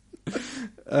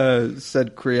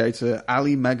 Said creator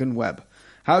Ali Megan Webb.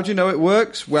 How do you know it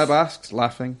works? Webb asks,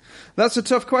 laughing. That's a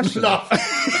tough question. That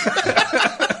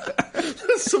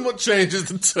somewhat changes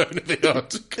the tone of the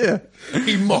article. Yeah.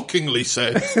 He mockingly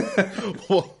said.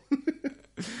 What?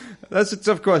 That's a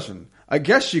tough question. I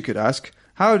guess you could ask,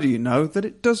 how do you know that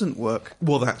it doesn't work?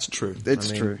 Well, that's true.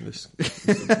 It's true.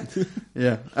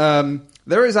 Yeah.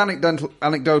 There is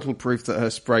anecdotal proof that her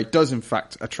spray does in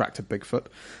fact attract a Bigfoot.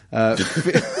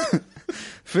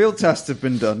 Field tests have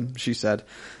been done, she said,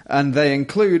 and they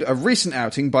include a recent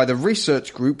outing by the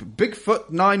research group Bigfoot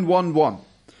 911.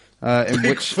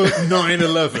 Bigfoot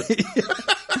 911.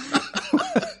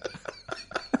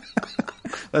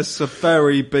 That's a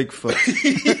very Bigfoot.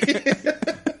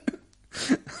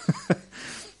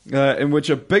 In which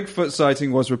a Bigfoot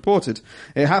sighting was reported.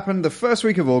 It happened the first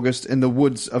week of August in the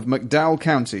woods of McDowell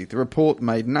County. The report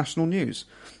made national news.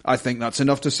 I think that's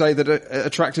enough to say that it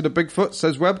attracted a Bigfoot,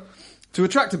 says Webb. To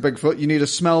attract a Bigfoot, you need a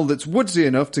smell that's woodsy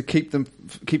enough to keep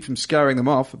from scaring them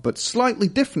off, but slightly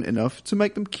different enough to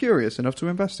make them curious enough to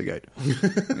investigate.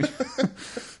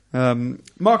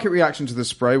 Market reaction to the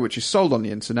spray, which is sold on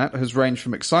the internet, has ranged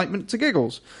from excitement to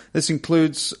giggles. This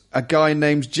includes a guy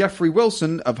named Jeffrey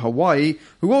Wilson of Hawaii,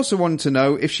 who also wanted to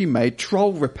know if she made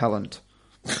troll repellent.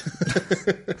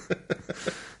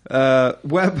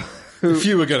 Webb... If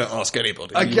you were going to ask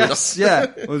anybody, I guess, yeah.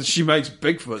 Well, she makes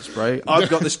Bigfoot spray. I've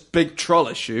got this big troll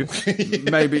issue.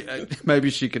 Maybe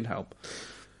she can help.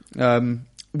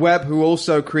 Webb, who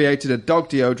also created a dog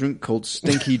deodorant called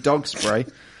Stinky Dog Spray,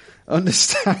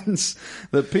 understands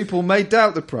that people may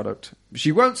doubt the product.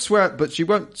 She won't swear there's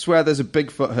a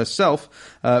Bigfoot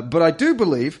herself. But I do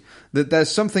believe that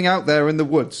there's something out there in the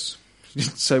woods. She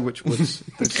didn't say which woods.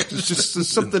 There's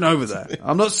something over there.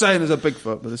 I'm not saying there's a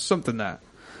Bigfoot, but there's something there.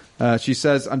 She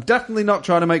says, I'm definitely not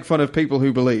trying to make fun of people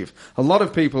who believe. A lot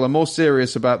of people are more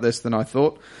serious about this than I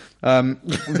thought. She must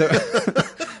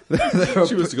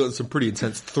have gotten some pretty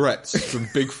intense threats from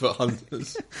Bigfoot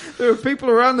hunters. There are people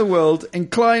around the world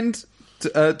inclined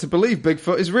to believe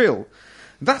Bigfoot is real.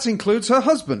 That includes her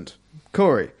husband,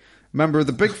 Corey, member of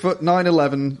the Bigfoot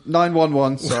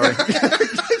 911, sorry.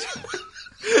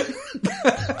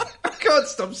 I can't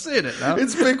stop seeing it now.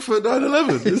 It's Bigfoot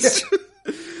 911.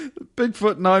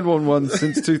 Bigfoot 911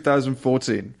 since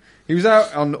 2014. He was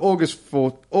out on August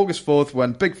 4th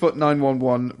when Bigfoot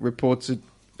 911 reported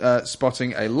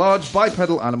spotting a large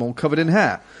bipedal animal covered in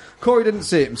hair. Corey didn't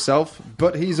see it himself,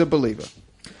 but he's a believer.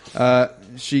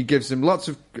 She gives him a lot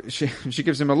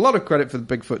of credit for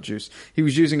the Bigfoot juice. He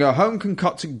was using a home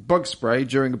concocted bug spray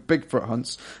during Bigfoot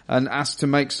hunts and asked to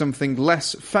make something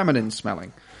less feminine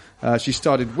smelling. She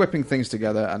started whipping things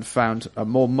together and found a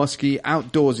more musky,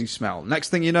 outdoorsy smell. Next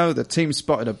thing you know, the team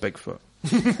spotted a Bigfoot.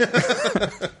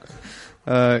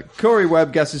 Corey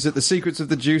Webb guesses that the secrets of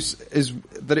the juice is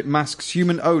that it masks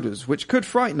human odours, which could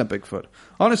frighten a Bigfoot.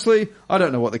 Honestly, I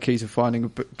don't know what the key to finding a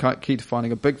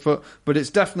Bigfoot, but it's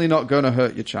definitely not going to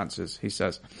hurt your chances, he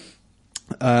says.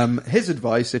 His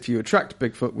advice, if you attract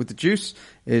Bigfoot with the juice,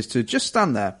 is to just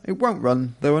stand there. It won't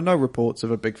run. There were no reports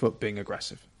of a Bigfoot being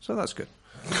aggressive, so that's good.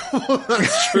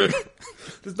 That's true.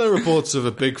 There's no reports of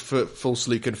a Bigfoot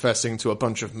falsely confessing to a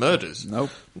bunch of murders.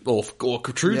 No. Or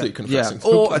truly confessing. Yeah.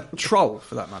 Or a troll,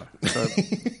 for that matter.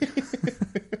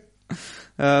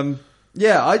 So.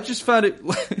 I just found it...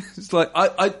 It's like...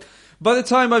 By the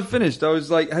time I finished, I was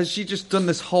like, has she just done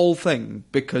this whole thing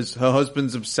because her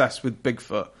husband's obsessed with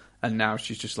Bigfoot, and now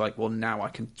she's just like, well, now I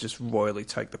can just royally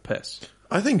take the piss?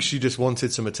 I think she just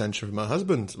wanted some attention from her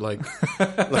husband. Like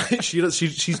she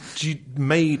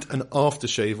made an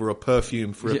aftershave or a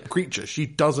perfume for a creature she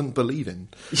doesn't believe in,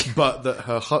 but that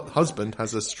her husband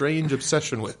has a strange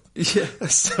obsession with. Yeah.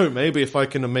 So maybe if I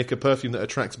can make a perfume that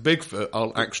attracts Bigfoot,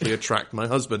 I'll actually attract my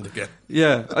husband again.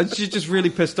 Yeah, and she's just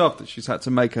really pissed off that she's had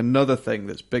to make another thing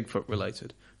that's Bigfoot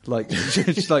related. Like,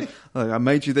 she's like, oh, I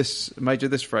made you this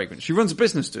fragrance. She runs a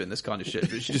business doing this kind of shit,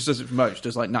 but she just does it for most. She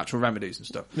does like natural remedies and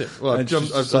stuff. Yeah, well,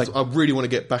 I really want to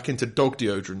get back into dog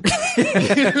deodorant.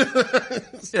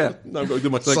 Yeah, no, I've got to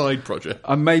do my side project.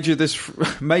 I made you this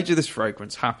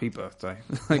fragrance. Happy birthday.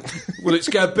 Like, will it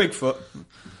scare Bigfoot?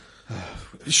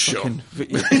 Sure. Fucking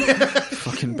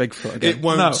Bigfoot again. It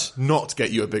won't not get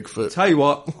you a Bigfoot. Tell you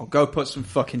what, I'll go put some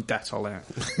fucking Dettol out.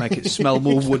 Make it smell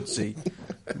more woodsy.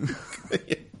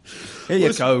 Here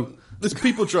you go. There's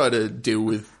people trying to deal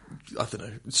with, I don't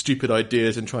know, stupid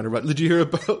ideas and trying to write. Did you hear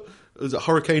about, was it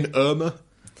Hurricane Irma?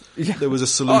 Yeah. There was a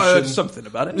solution. I heard something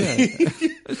about it. Yeah.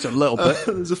 It's a little bit.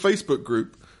 There's a Facebook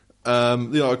group.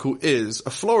 The article is, a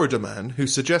Florida man who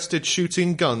suggested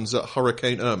shooting guns at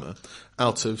Hurricane Irma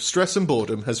out of stress and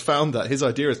boredom has found that his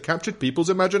idea has captured people's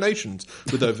imaginations,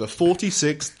 with over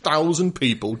 46,000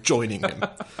 people joining him.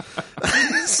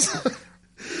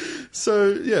 So,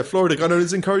 yeah, Florida gunner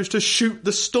is encouraged to shoot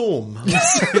the storm.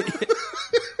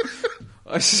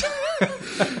 Because,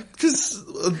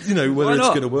 you know, whether it's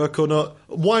going to work or not.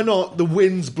 Why not? The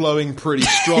wind's blowing pretty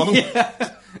strong.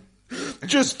 Yeah.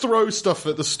 Just throw stuff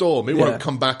at the storm. It won't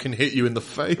come back and hit you in the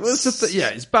face. Well,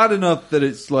 it's bad enough that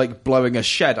it's like blowing a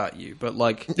shed at you, but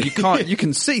like you can't. You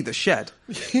can see the shed.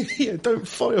 Yeah, don't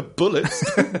fire bullets.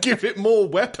 Give it more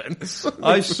weapons.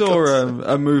 I saw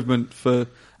a movement for,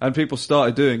 and people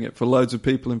started doing it for loads of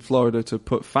people in Florida to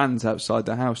put fans outside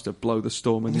the house to blow the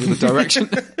storm in the other direction.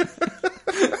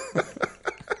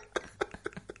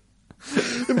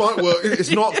 It might work.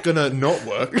 It's not gonna not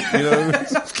work. You know.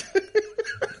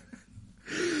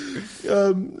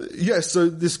 So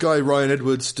this guy, Ryan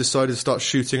Edwards, decided to start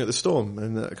shooting at the storm,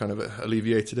 and that kind of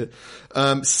alleviated it.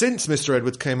 Since Mr.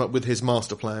 Edwards came up with his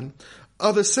master plan,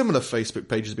 other similar Facebook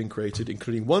pages have been created,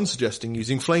 including one suggesting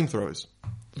using flamethrowers.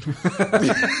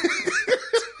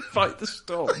 Fight the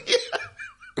storm. Yeah.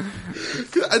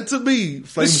 And to me,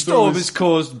 flamethrowers... The storm is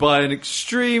caused by an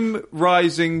extreme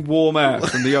rising warm air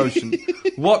from the ocean.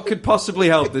 What could possibly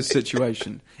help this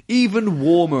situation? Even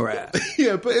warmer air.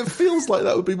 Yeah, but it feels like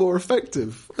that would be more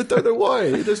effective. I don't know why.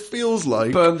 It just feels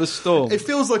like... Burn the storm. It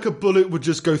feels like a bullet would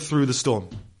just go through the storm.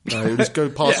 It would just go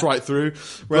pass right through,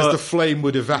 whereas the flame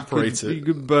would evaporate it. You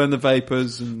could burn the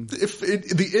vapours. And...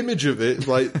 the image of it,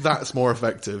 like, that's more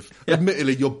effective. Yeah.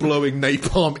 Admittedly, you're blowing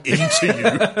napalm into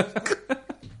you.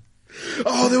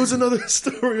 Oh, there was another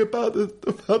story about the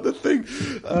thing.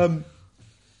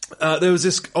 There was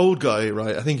this old guy,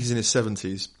 right? I think he's in his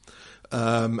 70s.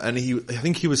 And I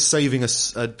think he was saving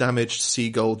a damaged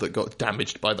seagull that got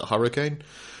damaged by the hurricane.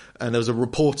 And there was a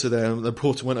reporter there, and the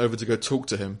reporter went over to go talk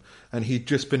to him, and he'd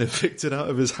just been evicted out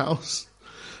of his house,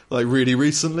 like really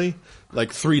recently,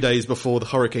 like 3 days before the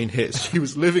hurricane hit. He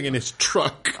was living in his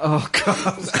truck. Oh,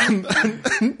 God.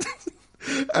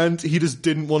 And he just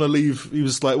didn't want to leave. He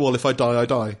was like, well, if I die, I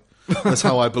die. That's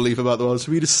how I believe about the world.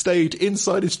 So he just stayed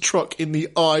inside his truck in the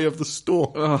eye of the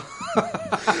storm.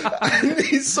 Oh. And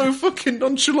he's so fucking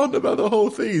nonchalant about the whole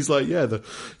thing. He's like, yeah,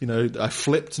 I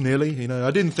flipped nearly.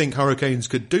 I didn't think hurricanes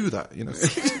could do that.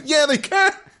 Yeah, they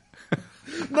can.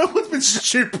 No one's been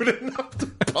stupid enough to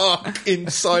park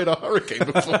inside a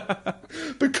hurricane before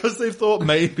because they've thought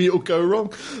maybe it'll go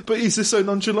wrong. But he's just so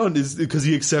nonchalant is because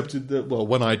he accepted that, well,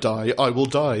 when I die, I will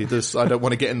die. I don't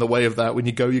want to get in the way of that. When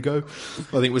you go, you go.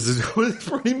 I think was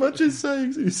pretty much his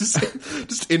saying. He's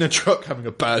just in a truck having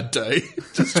a bad day.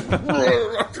 Just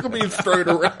being thrown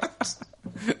around.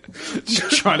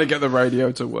 Just trying to get the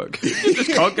radio to work. You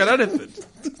just can't get anything.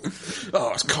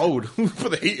 Oh, it's cold.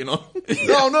 Put the heating on.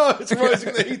 Oh no, it's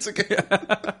rising the heat again.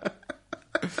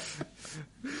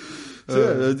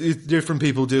 Different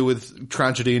people deal with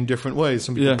tragedy in different ways.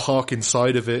 Some people park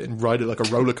inside of it and ride it like a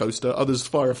roller coaster. Others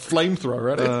fire a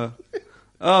flamethrower at it.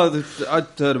 I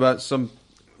heard about some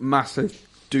massive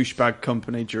douchebag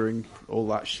company during all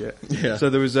that shit. Yeah. So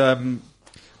there was a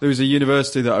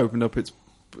university that opened up its,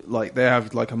 like, they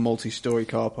have like a multi-story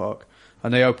car park,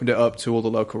 and they opened it up to all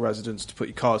the local residents to put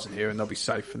your cars in here, and they'll be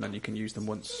safe, and then you can use them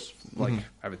once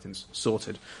everything's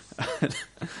sorted.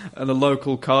 And a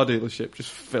local car dealership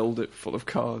just filled it full of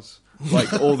cars,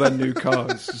 like all their new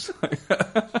cars.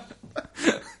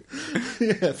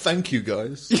 Yeah, thank you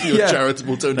guys for your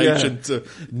charitable donation to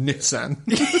Nissan.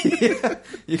 Yeah,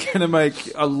 you're going to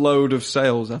make a load of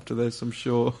sales after this, I'm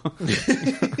sure.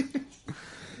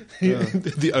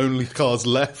 The only cars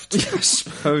left. I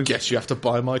suppose. Guess you have to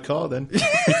buy my car then. It's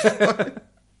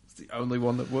the only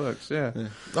one that works, yeah.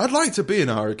 I'd like to be in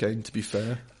a hurricane, to be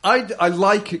fair. I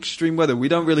like extreme weather. We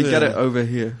don't really get it over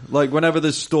here. Like, whenever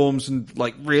there's storms and,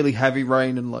 like, really heavy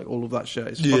rain and, like, all of that shit,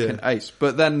 it's fucking ace.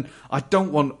 But then, I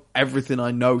don't want everything I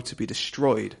know to be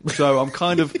destroyed. So I'm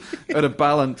kind of at a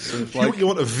balance of, like... You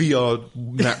want a VR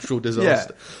natural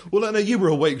disaster. Well, I know you were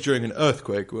awake during an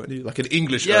earthquake, weren't you? Like an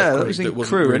English earthquake. Yeah, that was in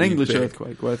Crewe, really an English big.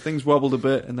 earthquake, where things wobbled a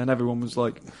bit and then everyone was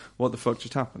like, what the fuck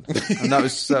just happened? And that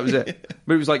was it.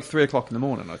 But it was like 3 o'clock in the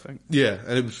morning, I think. Yeah,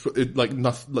 and it was like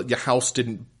nothing, like your house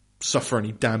didn't suffer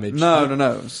any damage.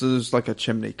 No. So there's like a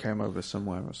chimney came over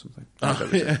somewhere or something.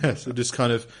 So just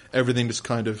kind of, everything just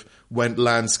kind of went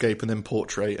landscape and then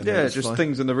portrait. And then just fine.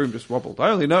 things in the room just wobbled. I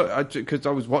only know, because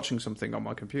I was watching something on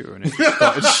my computer and it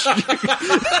started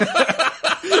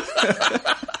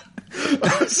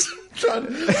I was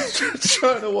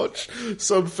trying to watch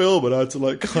some film and I had to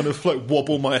like kind of like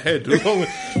wobble my head along with,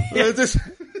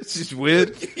 It's just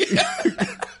weird.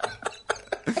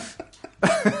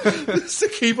 Just to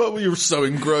keep up with you, so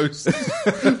engrossed,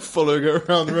 following it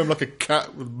around the room like a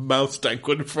cat with mouse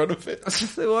dangling in front of it.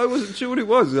 Well, I wasn't sure what it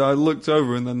was. I looked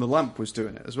over and then the lamp was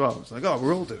doing it as well. I was like, oh,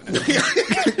 we're all doing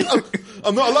it.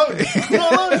 I'm not alone. I'm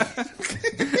not alone.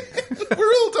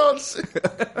 We're all dancing.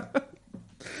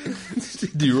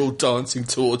 You're all dancing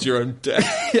towards your own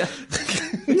death.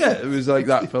 Yeah, it was like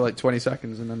that for like 20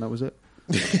 seconds and then that was it.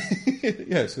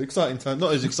 Yeah, it's an exciting time.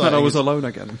 Not as exciting. And I was alone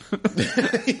again.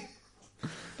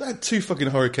 They had 2 fucking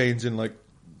hurricanes in like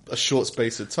a short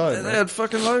space of time. They had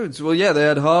fucking loads. Well, yeah, they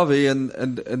had Harvey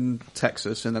and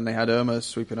Texas, and then they had Irma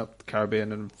sweeping up the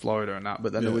Caribbean and Florida and that.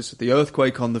 But then there was the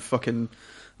earthquake on the fucking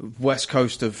west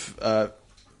coast of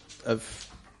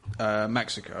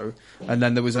Mexico, and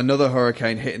then there was another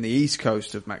hurricane hitting the east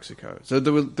coast of Mexico. So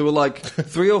there were like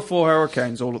 3 or 4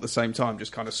 hurricanes all at the same time,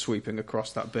 just kind of sweeping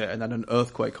across that bit, and then an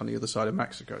earthquake on the other side of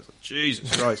Mexico. It's like,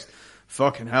 Jesus Christ.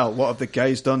 Fucking hell, what have the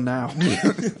gays done now?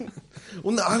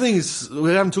 Well, no, I think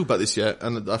we haven't talked about this yet,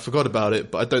 and I forgot about it,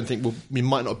 but I don't think we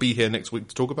might not be here next week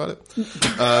to talk about it.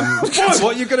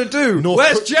 What are you going to do?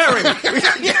 Where's Jerry?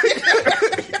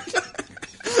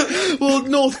 Well,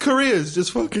 North Korea's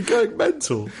just fucking going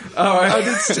mental. All right.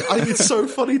 And it's so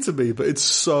funny to me, but it's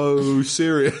so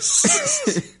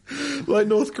serious. Like,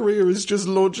 North Korea is just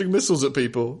launching missiles at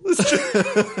people. It's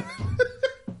just...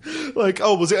 Like,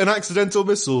 oh, was it an accidental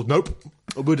missile? Nope.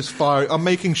 We're just firing. I'm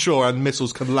making sure our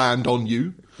missiles can land on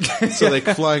you. So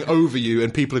they're flying over you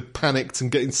and people are panicked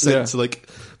and getting sent to, like,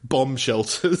 bomb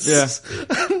shelters. Yeah.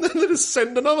 And then they just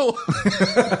send another one.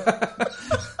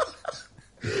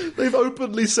 They've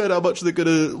openly said how much they're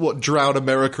gonna, drown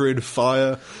America in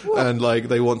fire. What? And, like,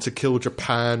 they want to kill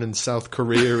Japan and South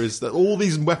Korea. Is that all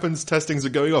these weapons testings are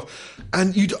going off.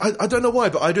 And I don't know why,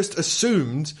 but I just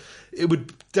assumed it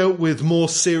would dealt with more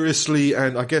seriously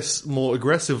and I guess more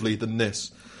aggressively than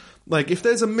this. Like, if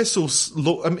there's a missile...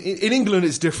 I mean, in England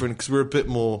it's different because we're a bit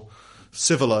more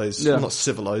civilized. Yeah. Well, not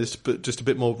civilized, but just a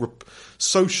bit more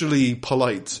socially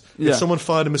polite. Yeah. If someone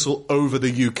fired a missile over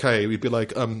the UK, we'd be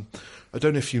like, I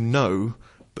don't know if you know,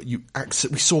 but we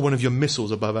saw one of your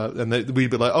missiles above our... And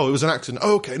we'd be like, oh, it was an accident.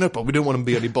 Oh, okay, no problem. We didn't want to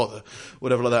be any bother.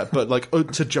 Whatever like that. But, like,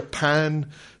 to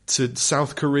Japan... to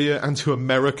South Korea and to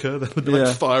America. They would be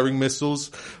like firing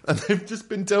missiles, and they've just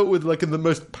been dealt with like in the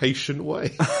most patient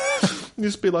way. You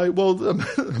just be like, well,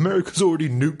 America's already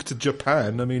nuked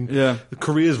Japan. I mean,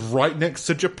 Korea's right next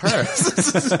to Japan.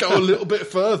 Just go a little bit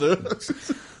further.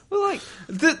 Well, like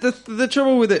the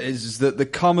trouble with it is that the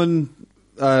common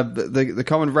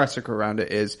rhetoric around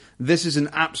it is this is an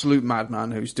absolute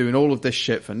madman who's doing all of this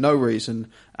shit for no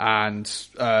reason, and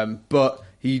but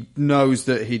he knows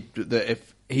that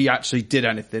if he actually did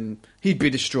anything, he'd be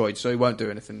destroyed, so he won't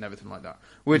do anything and everything like that.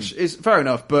 Which is fair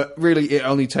enough, but really it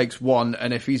only takes one,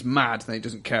 and if he's mad, then he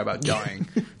doesn't care about dying.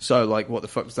 So, like, what the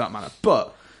fuck does that matter?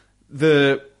 But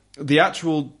the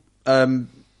actual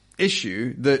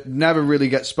issue that never really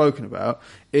gets spoken about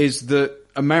is that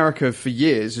America for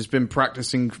years has been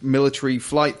practicing military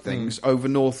flight things over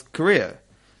North Korea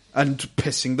and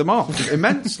pissing them off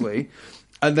immensely.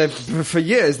 And for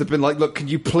years, they've been like, look, can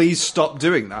you please stop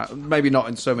doing that? Maybe not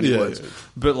in so many words,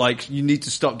 but like, you need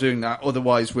to stop doing that.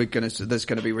 Otherwise, there's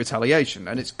going to be retaliation.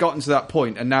 And it's gotten to that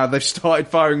point, and now they've started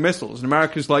firing missiles. And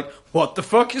America's like, what the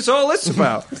fuck is all this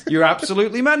about? You're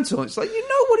absolutely mental. It's like, you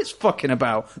know what it's fucking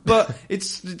about. But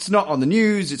it's not on the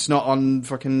news. It's not on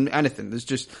fucking anything. There's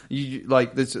just,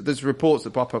 there's reports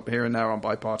that pop up here and there on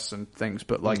bipartisan things,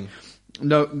 but like,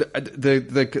 no,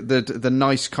 the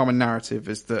nice common narrative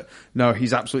is that no,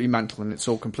 he's absolutely mental and it's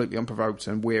all completely unprovoked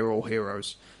and we're all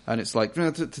heroes. And it's like,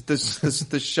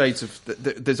 there's shades of,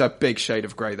 there's a big shade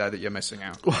of grey there that you're missing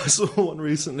out. Well, I saw one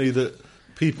recently that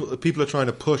people are trying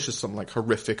to push as some like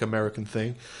horrific American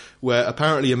thing, where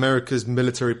apparently America's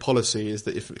military policy is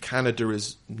that if Canada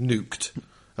is nuked,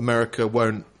 America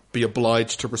won't be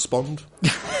obliged to respond.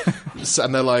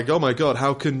 And they're like, oh my god,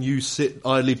 how can you sit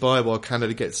idly by while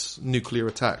Canada gets nuclear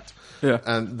attacked? Yeah.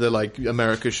 And they're like,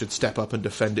 America should step up and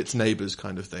defend its neighbours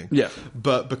kind of thing. Yeah.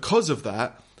 But because of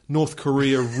that, North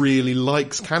Korea really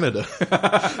likes Canada.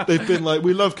 They've been like,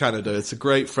 we love Canada. It's a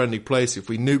great friendly place. If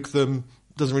we nuke them,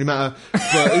 doesn't really matter.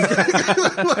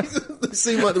 But they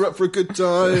seem like they're up for a good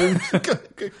time.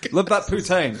 Love that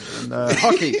poutine. And,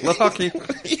 hockey. Love hockey.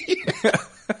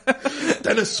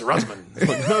 Dennis Rodman.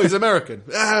 No, he's American.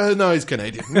 No, he's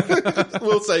Canadian.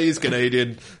 We'll say he's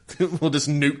Canadian. We'll just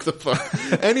nuke the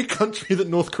fuck. Any country that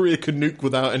North Korea can nuke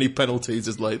without any penalties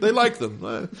is like, they like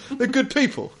them. They're good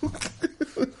people.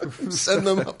 Send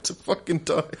them up to fucking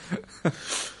die.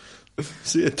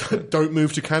 So yeah, don't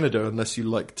move to Canada unless you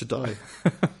like to die.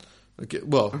 Okay,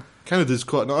 well, Canada's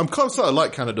quite... I'm starting to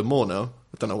like Canada more now.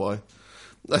 I don't know why.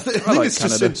 I think it's Canada.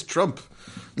 Just since Trump.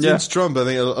 Since Trump, I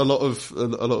think a lot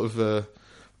of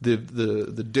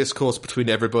the discourse between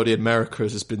everybody in America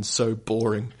has just been so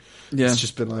boring. Yeah. It's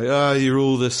just been like, you're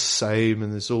all the same,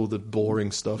 and there's all the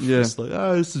boring stuff. Yeah. It's like,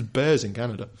 this is bears in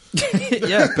Canada.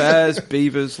 Yeah, bears,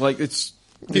 beavers, like it's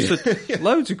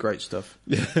loads of great stuff.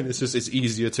 Yeah, and it's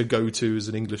easier to go to as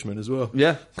an Englishman as well.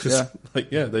 Yeah, because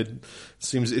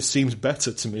it seems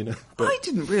better to me now. But I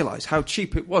didn't realise how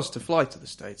cheap it was to fly to the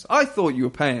States. I thought you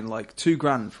were paying like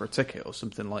 $2,000 for a ticket or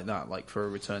something like that, like for a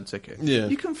return ticket. Yeah,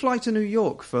 you can fly to New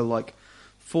York for like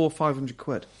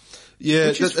 £400-500. Yeah,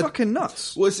 which is fucking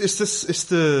nuts. Well, it's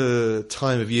the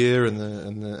time of year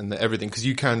and the everything, because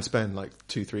you can spend like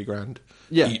 $2-3 grand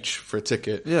each for a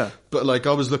ticket. Yeah, but like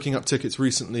I was looking up tickets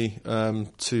recently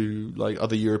to like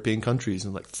other European countries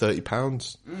and like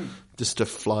 £30 just to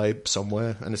fly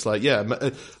somewhere, and it's like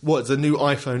the new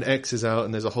iPhone X is out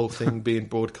and there's a whole thing being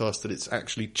broadcast that it's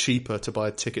actually cheaper to buy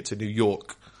a ticket to New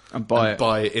York and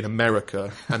buy it in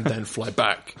America and then fly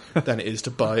back than it is to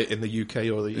buy it in the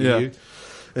UK or the EU.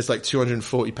 It's like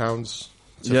 £240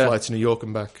 to fly to New York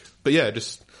and back. But yeah,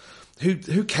 just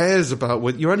who cares about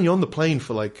what you're only on the plane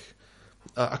for like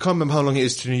I can't remember how long it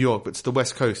is to New York, but to the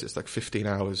West Coast it's like 15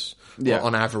 hours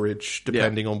on average,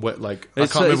 depending on what I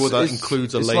can't remember whether that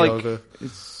includes a layover.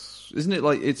 Isn't it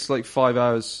like it's like 5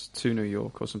 hours to New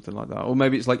York or something like that, or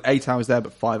maybe it's like 8 hours there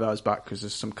but 5 hours back because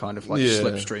there's some kind of like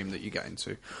slipstream that you get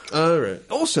into. Oh right.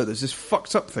 Also, there's this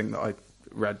fucked up thing that I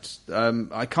read.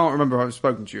 I can't remember if I've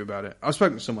spoken to you about it. I've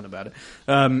spoken to someone about it.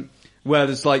 Where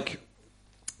there's like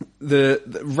the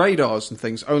radars and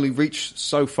things only reach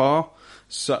so far,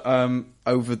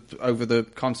 over the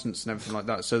continents and everything like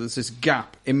that. So there's this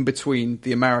gap in between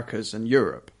the Americas and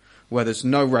Europe where there's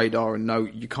no radar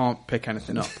and you can't pick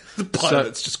anything up. The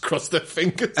pilots just cross their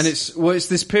fingers. And it's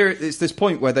this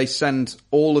point where they send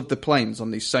all of the planes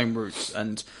on these same routes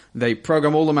and they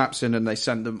program all the maps in and they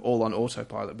send them all on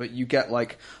autopilot. But you get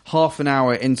like half an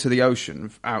hour into the ocean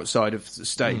outside of the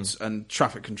States and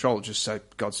traffic control just say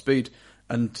Godspeed,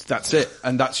 and that's it.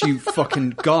 And that's you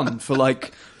fucking gone for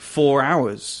like 4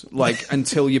 hours, like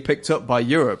until you're picked up by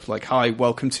Europe. Like, hi,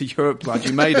 welcome to Europe. Glad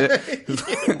you made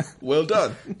it. Well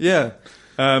done. Yeah.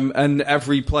 And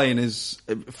every plane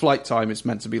flight time is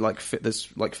meant to be like, there's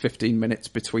like 15 minutes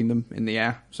between them in the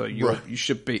air. So you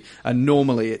should be, and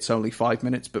normally it's only 5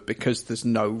 minutes, but because there's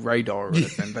no radar or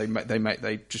anything,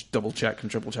 they just double check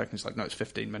and triple check. And it's like, no, it's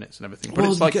 15 minutes and everything. But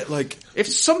it's like, if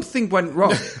something went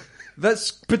wrong,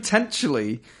 that's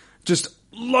potentially just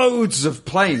loads of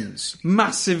planes,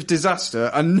 massive disaster,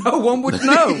 and no one would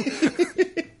know.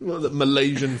 Well, the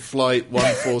Malaysian flight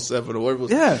 147 or whatever it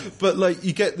was. Yeah. But like,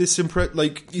 you get this some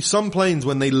planes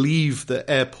when they leave the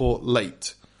airport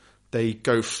late, they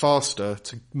go faster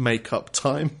to make up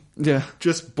time. Yeah.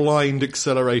 Just blind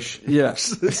acceleration. Yeah.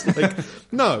 It's like,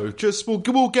 no, just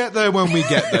we'll get there when we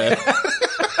get there.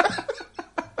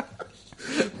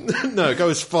 No, go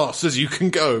as fast as you can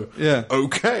go. Yeah.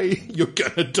 Okay, you're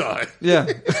gonna die. Yeah.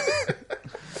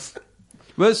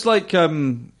 Well, it's like,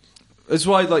 That's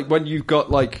why, like, when you've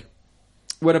got, like,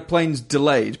 when a plane's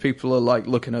delayed, people are, like,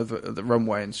 looking over at the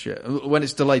runway and shit. When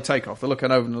it's delayed takeoff, they're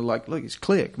looking over and they're like, look, it's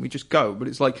clear, can we just go? But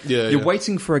it's like, you're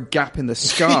waiting for a gap in the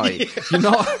sky. You're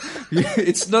not,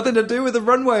 it's nothing to do with the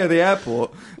runway or the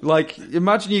airport. Like,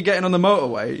 imagine you're getting on the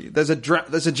motorway, there's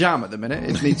a jam at the minute,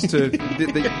 it needs to,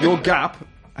 your gap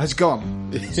has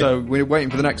gone. So we're waiting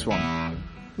for the next one.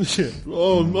 Yeah.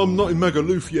 Oh, I'm not in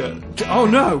Magaluf yet. Oh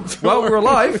no! Well, we're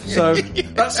alive, so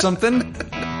that's something.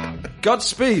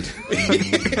 Godspeed.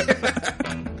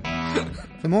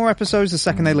 For more episodes the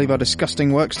second they leave our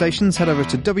disgusting workstations, head over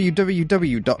to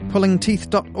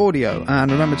www.pullingteeth.audio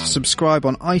and remember to subscribe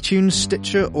on iTunes,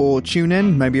 Stitcher or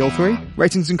TuneIn, maybe all three.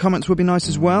 Ratings and comments would be nice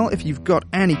as well. If you've got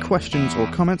any questions or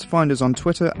comments, find us on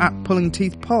Twitter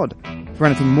 @PullingTeethPod. For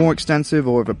anything more extensive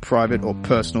or of a private or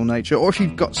personal nature, or if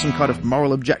you've got some kind of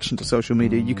moral objection to social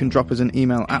media, you can drop us an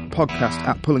email at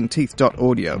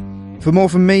podcast@pullingteeth.audio. For more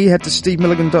from me, head to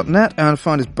stevemilligan.net and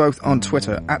find us both on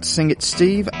Twitter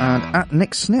 @SingItSteve and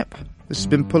 @NickSnip. This has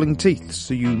been Pulling Teeth.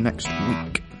 See you next week.